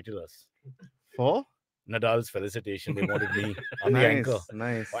They've invited us. for? Nadal's felicitation. They wanted me. I'm the Nice, anchor.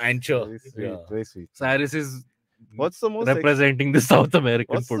 nice. Or anchor. Very sweet. Yeah. Very sweet. Cyrus is What's the most representing the South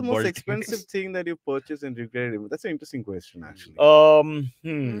American What's the football most team. expensive thing that you purchased and regretted? That's an interesting question, actually.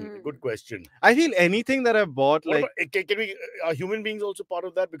 Good question. I feel anything that I bought, What like about- can we are human beings also part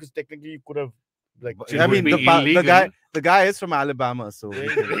of that? Because technically you could have like It I would mean, be the illegal. guy is from Alabama, so there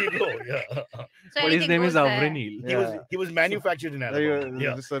you go. Yeah. So But his anything name is goes there. Avranil. He was manufactured in Alabama.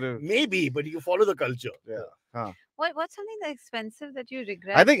 Yeah. just sort of, Maybe, but you follow the culture. What's something that expensive that you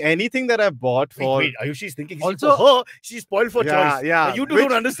regret? I think anything that I bought for Wait, Ayushi's thinking Also- for her, she's spoiled for Yeah, choice. yeah. Now, you two Which-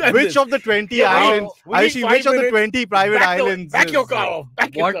 don't understand which this. of the 20 Yeah, islands, we need Ayushi, 5 which of the minutes. 20 private back islands? Back your is, car off.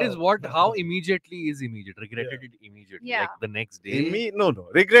 Back your What car is off. what? How immediately is immediate? Regretted it immediately. Yeah. Like the next day. No.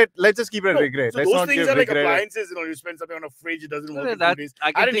 Regret. Let's just keep it No, regret. So Let's those not things give are like regret. appliances. You spend something on a fridge, it doesn't work in 2 That, days. I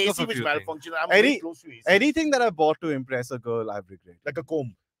I can had an think AC of a which few things. malfunctioned. I'm Any- very close to AC. Anything that I bought to impress a girl, I've regretted. Like a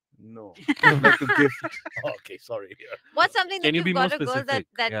comb. No. Like a gift. Okay, sorry. Yeah. What's something that Can you you've be more got a girl that specific?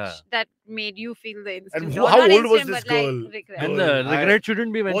 that Yeah. that made you feel the instant? And or how not old was instant, this but, like, girl? regret? And Girl, the regret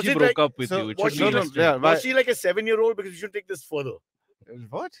shouldn't be when Was she it broke like- up with so you. It what- should be no, next yeah, day. why- Was she like a 7-year-old? Because you should take this further.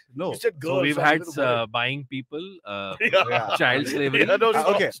 What? No. You said girl. So we've I'm a had little worried. buying people, Yeah. child slavery. Yeah, no, stop,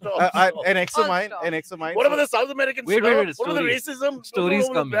 Okay. stop, stop. An ex of Oh, mine. stop. An ex of mine. What about the South American Wait, slur? wait, What about the story. racism? Stories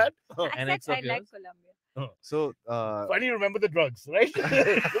What about coming. that? An I ex said of I like yours? Colombia. So, Finally remember the drugs, right? Look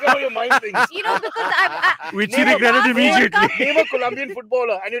at how your mind thinks. You know, because I Which he regretted immediately. Name a Colombian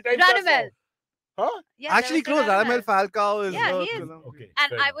footballer and your time starts Radamel. now. Huh? Yeah, there actually was a close. Radamel Radamel. Falcao is. Yeah, he is. Okay. And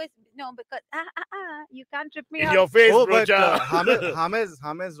fair I enough. was because you can't trip me In up. your face, Oh, but brocha.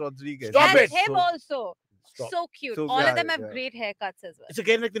 James Rodriguez. Stop And it. him So- also. Stop. So cute. So, All yeah, of them have yeah. great haircuts as well. It's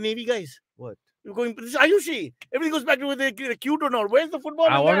again like the Navy guys. What? You're going, this is Ayushi. Everything goes back to whether they're cute or not. Where's the football?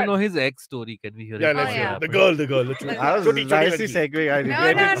 I in want to that? know his ex story. Can we hear Yeah, it? let's Oh, hear yeah. it. The girl. Let's hear it. I was Choti, choti nicely ladki. segueing. I No,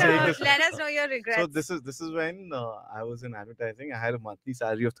 regretted no, saying no. this. Let us know your regrets. So this is when I was in advertising. I had a monthly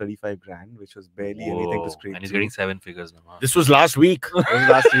salary of 35 grand, which was barely anything Whoa. to scrape And he's through. getting 7 figures now. huh? This was last week. It was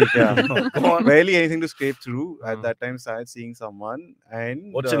last week, yeah. Come on. Barely anything to scrape through. Uh-huh. At that time, started seeing someone,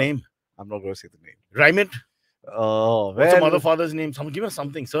 and What's her name? I'm not going to say the name. Rhyme it. Oh, What's her well, mother, father's name? Give us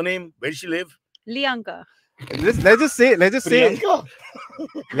something. Surname. Where does she live? Lianka. let's just say, Priyanka.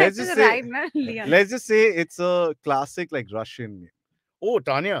 let's That's just a say, rhyme, na? Lianka. let's just say it's a classic like Russian name. Oh,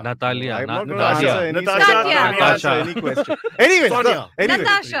 Tanya. Natalia. I'm not going to Natasha. answer any, Natasha. I'm not gonna Natasha. answer any question. Anyways, Sonia.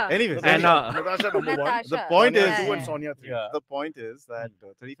 Natasha. anyways, And, Natasha number one. Natasha. The point Sonia is- two Yeah, and yeah. Sonia three. Yeah. the point is that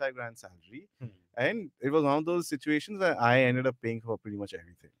 35 grand salary, Hmm. and it was one of those situations that I ended up paying for pretty much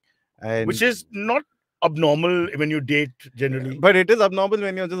everything. And Which is not abnormal when you date generally. but it is abnormal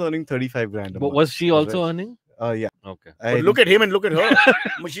when you're just earning 35 grand. But was she also earning? Yeah. Okay. But And- look at him and look at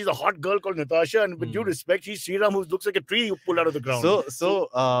her. She's a hot girl called Natasha, and with due Hmm. respect, she's Sriraam, who looks like a tree you pull out of the ground. So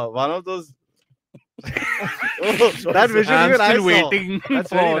one of those. Sorry, that sir. vision I'm even I still saw. waiting That's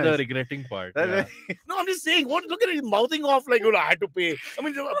for very the nice. regretting part. That yeah. very- No, I'm just saying. What? Look at him mouthing off like, I had to pay. I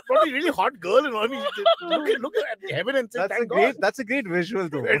mean, probably really hot girl, and all. I mean, look at heaven and say, that's a thank great. God. That's a great visual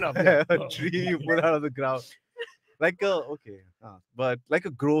though. Fair enough, yeah. A tree you pull out of the ground. Like a but like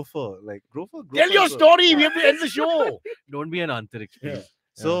a grofer, like grofer. Tell your grofer. story. We have to end the show. Don't be an antariksh, Yeah. please.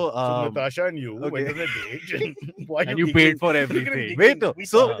 So So Natasha and you went okay. on a date. Why And you paid for everything. Wait, no. We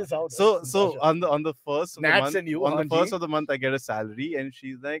So- sorted this out, So Natasha. on the first of the Nats month, and you, on the Hanji. first of the month, I get a salary, and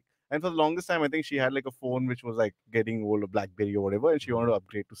she's like, And for the longest time, I think she had like a phone which was like getting old, a BlackBerry or whatever, and she wanted to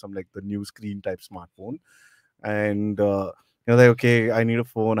upgrade to some like the new screen type smartphone. And like, okay, I need a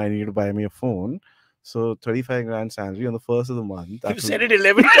phone. I need to buy me a phone. So 35 grand salary on the first of the month. You said it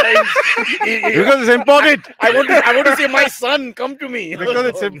 11 times. Because it's important. I want to say, my son, come to me. Because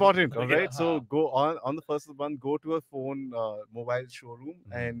it's important, all right? Yeah. So go on the first of the month, go to a phone mobile showroom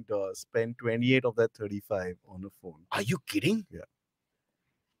and spend 28 of that 35 on a phone. Are you kidding? Yeah.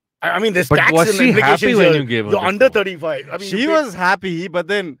 I mean, there's But tax was and she happy implications when here. you gave her You're the under phone? 35. I mean, She was happy, but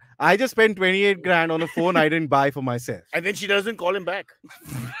then I just spent 28 grand on a phone I didn't buy for myself. and then she doesn't call him back.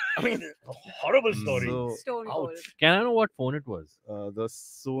 I mean, a horrible story. So Stone cold. Can I know what phone it was? the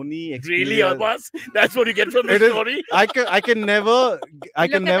Sony Xperia. Really, Abbas? That's what you get from It this is- story? I can never Look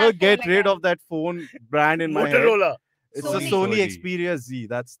at that get phone rid again. of that phone brand in my head. Motorola. It's Sony. a Sony Sony. Xperia Z.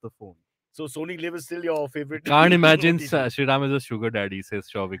 That's the phone. So Sony Live is still your favorite. Can't imagine notice. Sriram is a sugar daddy, says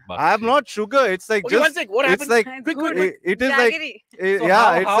Shavik Bakshi. I am not sugar. It's like Okay, one just sec. What it's happens? like quick, Good. quick. it is like Jaggery. So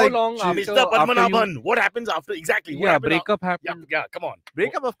yeah. It's how like long she- after- Mr. after you- Padmanabhan, what happens after? Exactly. What Yeah, happened breakup Yeah, happened. yeah, come on.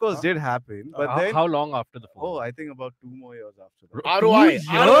 breakup, of course, Huh? did happen, but how, then how long after the phone? oh, I think about 2 more years after that. ROI.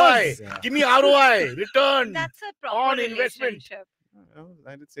 2 ROI. years? Yeah. Give me ROI. Return. That's a proper On investment. relationship.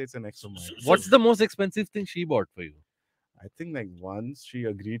 I did say it's an ex of mine. What's the most expensive thing she bought for you? I think like once she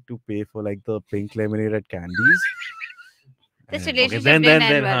agreed to pay for like the pink lemonade at Candies. This And relationship then didn't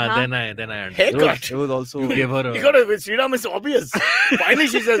then end well, huh? then I understand. Haircut. it was also You gave her You a got to, with Sriraam, it's obvious. Finally,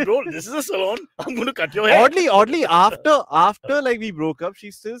 she says, bro, this is a salon. I'm going to cut your hair. oddly after like we broke up,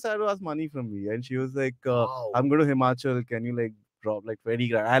 she still started to ask money from me, and she was like, Wow. "I'm going to Himachal. Can you like drop like 20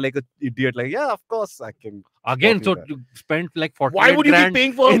 grand?" I like an idiot, like, yeah, of course I can. again. Copy So that. you spent like 40 Why would you be grand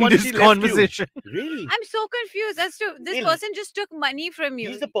paying for her in once this she left you? conversation? Really? I'm so confused as to this Hey, person just took money from you.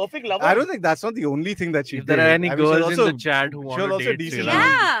 He's the perfect lover. I don't think that's not the only thing that she If did. there are any I mean, she was girls in also- the chat who she want was to also date decent Sriram, human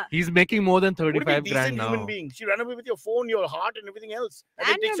yeah. he's making more than Would be a 35 decent grand human now. being. She ran away with your phone, your heart, and everything else. And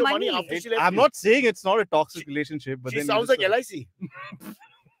then And takes your your money money. after she left I'm you. not saying it's not a toxic relationship, but She then you sounds just like sort of- LIC.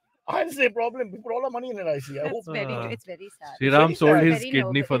 I had the same problem. We put all our money in LIC. I hope. That's very, Uh, it's very sad. Sriram very sold sad. his Very kidney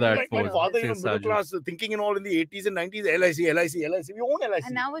noble. for that Like my post. father, says even middle Saju. class, thinking and all in the 80s and 90s, LIC. We own LIC.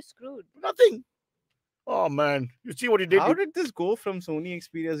 And now we're screwed. Nothing. Oh, man. You see what he did? How did this go from Sony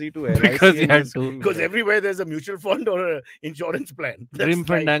Xperia Z to LIC? Because he and had just- to. Because everywhere there's a mutual fund or an insurance plan. That's Grim like-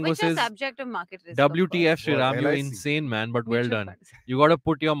 Fandango Which is says, subject of market risk. of WTF course. Sriram, you're LIC. insane, man, but well Mutual done. funds. You got to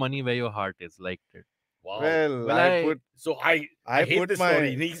put your money where your heart is. Liked it. Wow. Well, Well, I I- put So I I hate put this my-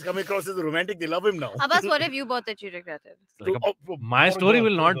 story. He's coming across as a romantic. They love him now. Abbas, what have you bought that you regretted? Like a- For my a story girl,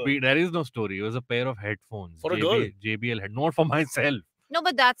 will for a not girl. be. There is no story. It was a pair of headphones. For a girl? JBL head, not for myself. No,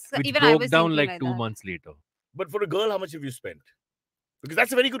 but that's Which even I broke was down thinking like 2 that. months later. But for a girl, how much have you spent? Because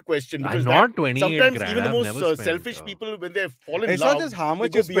that's a very good question. Because Not 28 sometimes grand. even the I've most never spent, selfish people, when they fall in it's love, not just how they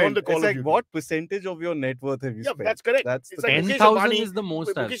much go you beyond spend. the Call It's of like Duty. what percentage of your net worth have you Yeah, spent? that's correct. That's It's the like thing. Mukesh 10,000 Ambani- is the most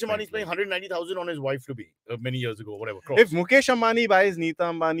I've Mukesh Ambani is spent, paying like. 190,000 on his wife to be many years ago, whatever. If Mukesh Ambani buys Neeta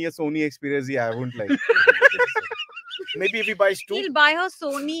Ambani a Sony Xperia Z, I wouldn't like. Maybe if he buys two, He'll buy her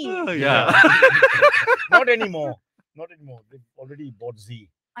Sony. Yeah. not anymore. Not anymore. They've already bought Z.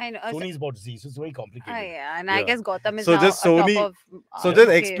 I know. Sony's bought Z, so it's very complicated. Yeah, and I Yeah. guess Gotham is So now just on Sony- top of. So just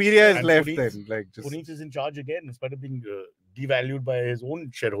Mukesh. Xperia is And left Puneet- then, like just. Puneet is in charge again, in spite of being devalued by his own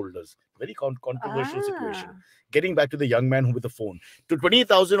shareholders. Very controversial situation. Ah. Getting back to the young man who with the phone. To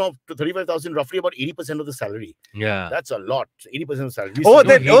 28,000 or to 35,000, roughly about 80% of the salary. Yeah. That's a lot. 80% of the salary. Oh, No,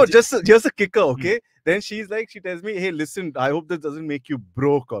 then he just a kicker, okay? Then she tells me, hey, listen, I hope this doesn't make you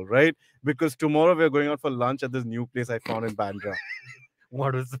broke, all right? Because tomorrow we're going out for lunch at this new place I found in Bandra.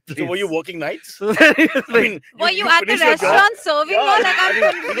 What was the place? So were you working nights? So then he was I like, mean, Were you at the finish your job. restaurant serving Yeah, her? Like, I I'm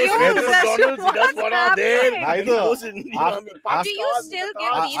mean, he goes confused. to as to McDonald's, he does what's one hour there. happening. and he Either goes in, you know, I mean, Do you pastas, still the give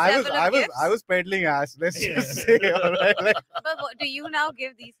cars. these I level of gifts? was peddling ass. Let's Yeah. just say, all right? Like, But do you now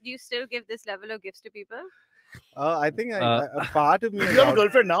give these? Do you still give this level of gifts to people? I think a part of me. Do is you have a out-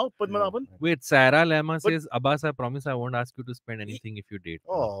 girlfriend now, Padmanabhan? wait, Sarah Lema But- says, Abbas, I promise I won't ask you to spend anything if you date. me."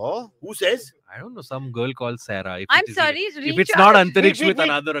 Oh, Who says? I don't know, some girl called Sarah. If I'm it is- sorry. If reach it's not out. Antariksh Wait, with wait.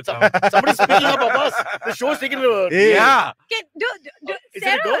 another account. Somebody's picking up Abbas. The show's taking a... Hey. Yeah. Do, Is it a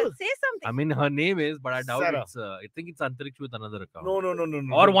Sarah, girl? say something. I mean, her name is, but I doubt Sarah. it's. I think it's Antariksh with another account.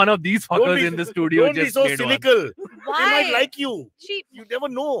 No. Or one of these Don't fuckers be- in the studio Don't be just so made one. cynical. They Why? might like you. she You never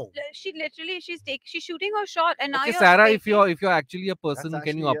know. literally she's shooting her shot and now Okay, you're Sarah, if faking. you're actually a person, That's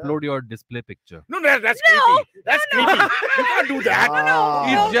can you actually, yeah. upload your display picture? No, that's No, creepy. That's creepy. You can't do that.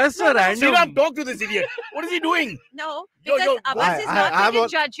 Ah. It's just a random. Sriraam, talk to this idiot. What is he doing? No, Yo, because yo, Abbas is I- not I'm going on-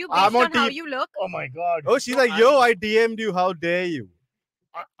 to judge you I'm based on on how team- you look. Oh my God. Oh, she's like, yo, I DM'd you. How dare you?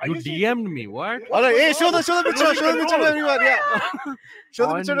 You DM'd me. What? All right, hey, show the picture to everyone. Yeah, show the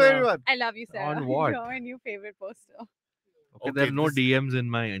On, picture to everyone. I love you, Sarah. On what? You're my new favorite poster. Okay, there are no DMs in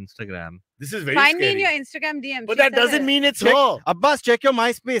my Instagram. This is very Find scary. me in your Instagram DM. But She that said doesn't it. mean it's Check, her. Abbas, check your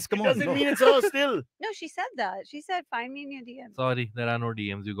MySpace. Come It on. doesn't mean it's her still. No, she said that. She said, find me in your DM. Sorry, there are no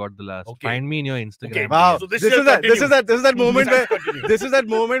DMs. You got the last. Okay. Find me in your Instagram. Okay, Wow, So this this is shall that continue. moment This where shall continue. this is that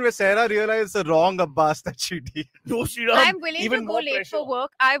moment where Sarah realized the wrong Abbas that she did. No, Sriraam. I'm willing even to go more late pressure. for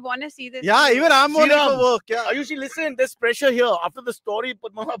work. I want to see this. Yeah, too. even I'm only Sriraam, for work. Yeah. Ayushi, listen, there's pressure here. After the story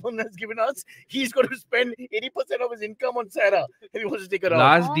Padmanabhan has given us, he's going to spend 80% of his income on Sarah if he wants to take her out.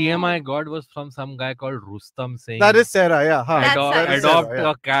 Last DM Oh. I got was from some guy called Rustam saying That is Sarah. Yeah. Huh. That's adopt, Sarah. That is adopt Sarah, yeah.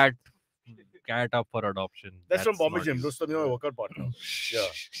 a cat up for adoption. That's from Bombay not Gym. you. Rustam, you know, my workout partner. Yeah.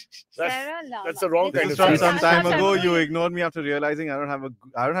 That's, Sarah Lama. that's the wrong This kind This of is Sarah. from some time That's ago. not You me. ignored me after realizing I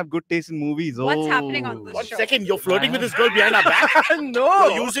don't have good taste in movies. What's happening on this One show? second, you're flirting with this girl behind our back. No.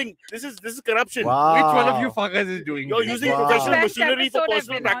 You're using this is corruption. Wow. Which one of you fuckers is doing You're this? using Wow. professional Best machinery for episode I've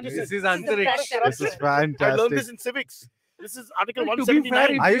personal been on. practices. This is part of Antariksh. This corruption. is I learned fantastic. this in civics. This is Article To be fair,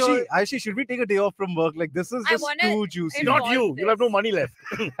 179. Ayushi, should we take a day off from work? Like this is I just wanna too juicy. involve Not you. You'll have no this. money left.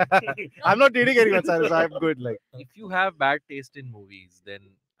 I'm not dating anyone, Sarah, so I'm good. Like If you have bad taste in movies, then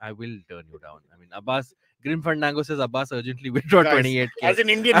I will turn you down. I mean, Abbas, Grim Fandango says Abbas urgently withdraw Guys, 28k. As an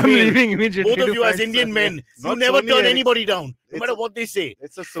Indian I'm male, leaving immediately. both of to you as find Indian someone. men, you Not never Sony turn Eric. anybody down, no It's matter a- what they say.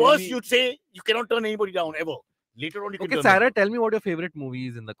 it's a First, Sony. you'd say you cannot turn anybody down ever. Later on, you can Okay, turn Sarah, them tell me what your favorite movie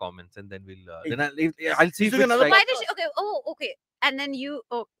is in the comments, and then we'll. I'll see if doing it's another like. Why did she? Okay. Oh, okay. And then you.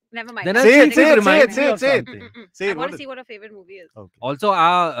 Oh, never mind. Then I'm I'll Say kidding. it, say it, remind say me it, of say it. something. Say I it, want what to see what her favorite movie is. Okay. Also,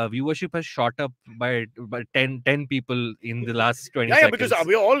 our viewership has shot up by 10 people in the last 20 Yeah, seconds. because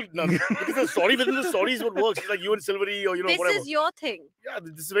we're all because the story within the story is what works. It's like you and Silvery or This whatever. is your thing. Yeah,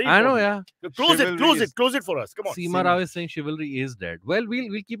 this is very. I know, important. yeah. Chivalry is- Close it for us. Come on. Seema Rao is saying chivalry is dead. Well,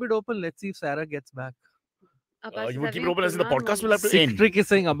 we'll keep it open. Let's see if Sarah gets back. Abbas is You will keep it having a open as in the Kunal podcast will moment. have to end. Trick is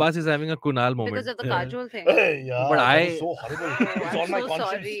saying Abbas is having a Kunal moment. Because of the Yeah. Kajol thing. Hey, yeah, But that I- was so horrible. Oh, It's I'm on my so conscience.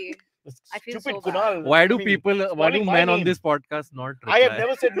 sorry. This I feel stupid so bad. Kunal. Why do I mean, people, why do calling my men on name. this podcast not reply? I have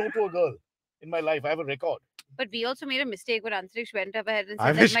never said no to a girl in my life. I have a record. But we also made a mistake when Antriksh went up ahead and said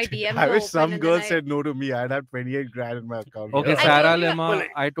I that wish, my DMs I were wish open some and girl then I- said no to me. I'd have 28 grand in my account. Okay, I Sarah told you- Lema, Well,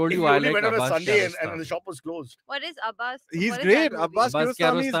 I told If you you I only like went on a Abbas Sunday and Kiarostami. the shop was closed. What is Abbas? He's what is great. that movie? Abbas Abbas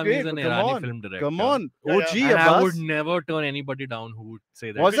Kiarostami is Kiarostami great. is an Come Irani on. film director. Come on. Yeah, OG yeah. And I Abbas. would never turn anybody down who would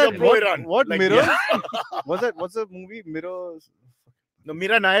say that. What's Because that? you're What, pro-Iran. what Like, mirror? yeah. What's the movie? Mirror. No,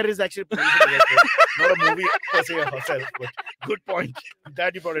 Meera Nair is actually producing the director, not a movie per se herself. But good point.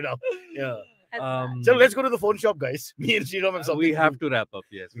 Glad you brought it up. Yeah. That's So let's go to the phone shop, guys. Me and Sriraam have something. We to have do. to wrap up.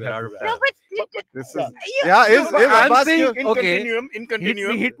 Yes, We we're have out to of wrap time. no, but This is Yeah. yeah. Is I'm Abbas? saying- In Okay.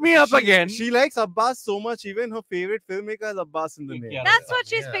 continuum. Hit me up again. She likes Abbas so much. Even her favorite filmmaker has Abbas in the name. Yeah. that's what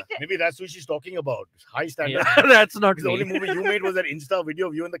she's Yeah. picked. Maybe that's what she's talking about. High standard. Yeah, that's not The only me. movie you made was that Insta video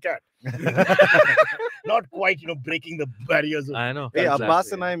of you and the cat. Not quite, breaking the barriers. Of, I know. Hey, Exactly.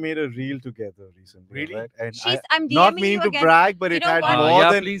 Abbas and I made a reel together recently. Really? Right? And I'm DMing not mean you to again. brag, but You it know had what? more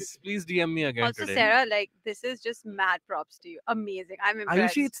yeah, than. please DM me again Also, today. Sarah, like this is just mad props to you. Amazing. I'm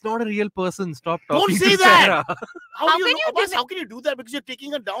impressed. Ayushi, it's not a real person. Stop Don't talking say to that! Sarah. how How do can you, you Abbas, give it- how can you do that? Because you're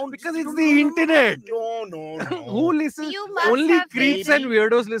taking her down. Because it's the internet. No. Who listens? You must Only have creeps faith. and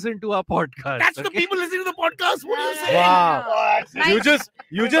weirdos listen to our podcast. That's the okay? people listening to the podcast. What are you No, no, saying? Wow. Oh, that's- My-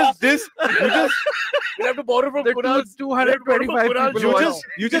 You just this. we'll have to borrow from The Kunal. 225 people. You who are- just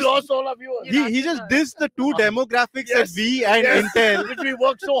We you just lost all our viewers. You he just dissed the two demographics that Yes, we and yes. Intel Which we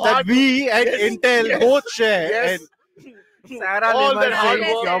worked so that hard. we and Yes, Intel yes, both share. Yes. Sarah all Lema that hard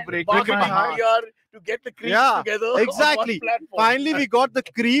saying work. you're breaking marketing my heart. PR to get the creeps Yeah, together. on one exactly. platform. Finally, we got the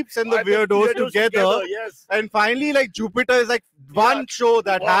creeps and the And weirdos together. Yes. And finally, like Jupiter is like one Yeah. show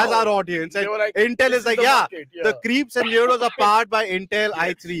that has Wow. our audience, They and were like, Intel this is like, the yeah, market, the creeps and weirdos are powered by Intel Yes.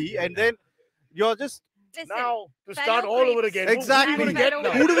 i3, and then you're just Listen, Now to fellow start all over creeps. again. Who exactly. are we gonna get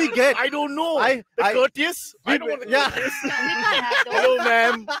now? Who do we get? I don't know. I The courteous? I we- don't want the yeah. courteous. No, we can't have those. Hello,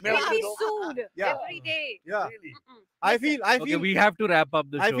 ma'am. We'll be sued Yeah. every day. yeah. Really? I feel Okay, we have to wrap up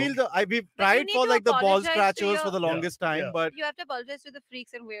the show. I feel we've you tried need for to like the ball apologize to scratchers your- for the Yeah, longest time, yeah. but You have to apologize to the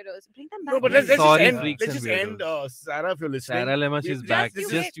freaks and weirdos. Bring them back. No, but Sorry, let's just end. freaks Let's and just end. weirdos. Sarah, if you're listening. Sarah Lema, she's Yes, back. you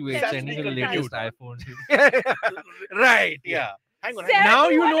Just wait. you wait. That's Sending the the latest time. iPhone. Right. Yeah. Hang on. Sarah, Now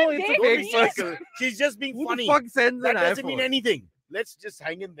you you wanna know it's a date fake me? person. She's just being Who funny. the fuck sends That an doesn't mean iPhone? anything. Let's just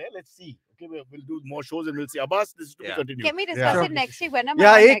hang in there. Let's see. Okay, we'll do more shows and we'll see. Abbas, this is to be Yeah. continued. Can we discuss Sure. it next week? When am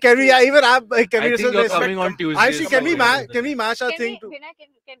yeah, I on hey, next can we? week? Yeah, even can we I think just you're coming on Tuesday. Actually, can we something. mash our Can thing we, to? Vinay,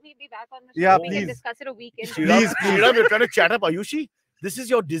 can we be back on the show? Yeah, We please. can discuss it a week in. Sriraam, Please. Sriraam, you're trying to chat up Ayushi? This is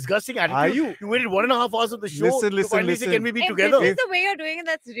your disgusting attitude. Are you? You waited 1.5 hours of the show Listen, to listen, finally say, listen. can we be If together? this is the way you're doing it,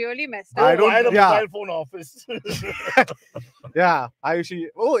 that's really messed up. I don't- Why the yeah. mobile phone office? Yeah, Ayushi.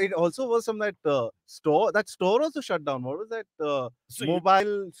 Oh, it also was from that store. That store also shut down. What was that? So you-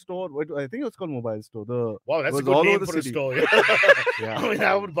 Mobile store. What, I think it was called Mobile Store. Wow, that's a was good all name over the for a city. store. Yeah. I mean,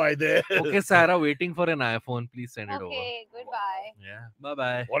 I would buy there. Okay, Sarah, waiting for an iPhone. Please send it over. Okay, goodbye. Yeah. Bye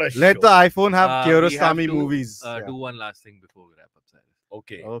bye. What a Let show. the iPhone have We have Kiarostami to, movies. Yeah. Do one last thing before we wrap up, Sarah.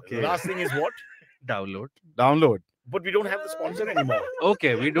 Okay. Okay. The last thing is what? Download. Download. But we don't have the sponsor anymore.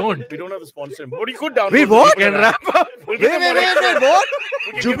 Okay, we don't. We don't have the sponsor. But you could download. Wait, the what? We can Jupiter wrap app. up. We'll Wait, give them wait, one wait, extra- wait, what?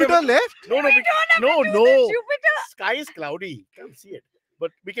 we can give them- Jupiter left? No, no, no, Do no. the Jupiter. Sky is cloudy. Can't see it. But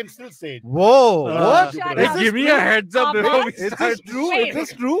we can still say it. Whoa, Uh, what? Shut Hey, up. give me a heads up before we Abbas? Is start. this true? Wait. Is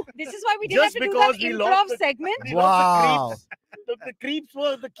this true? This is why we didn't Just have to do because that we improv lost the- segment. We lost Wow. the creeps. The creeps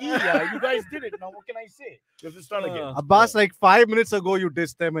were the key. Yeah. You guys did it. Now what can I say? You have to start again. Abbas, like 5 minutes ago, you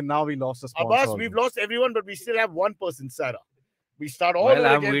dissed them, and now we lost a sponsor. Abbas, we've lost everyone, but we still have one person, Sarah. We start all Well, over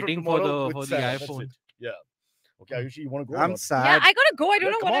I'm again from waiting for tomorrow the- with for the Sarah. That's iPhone. it. Yeah. Okay, Ayushi, you want to go? or I'm not? sad. Yeah, I gotta go. I don't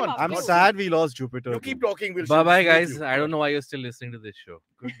Yeah, know come what on. I'm up I'm to. sad we lost Jupiter. You keep talking. We'll Bye bye, shoot guys. you. I don't know why you're still listening to this show.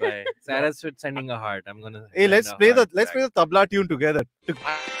 Goodbye. Sarah's sending a heart. I'm gonna. Hey, send let's a play the heart let's back. play the tabla tune together.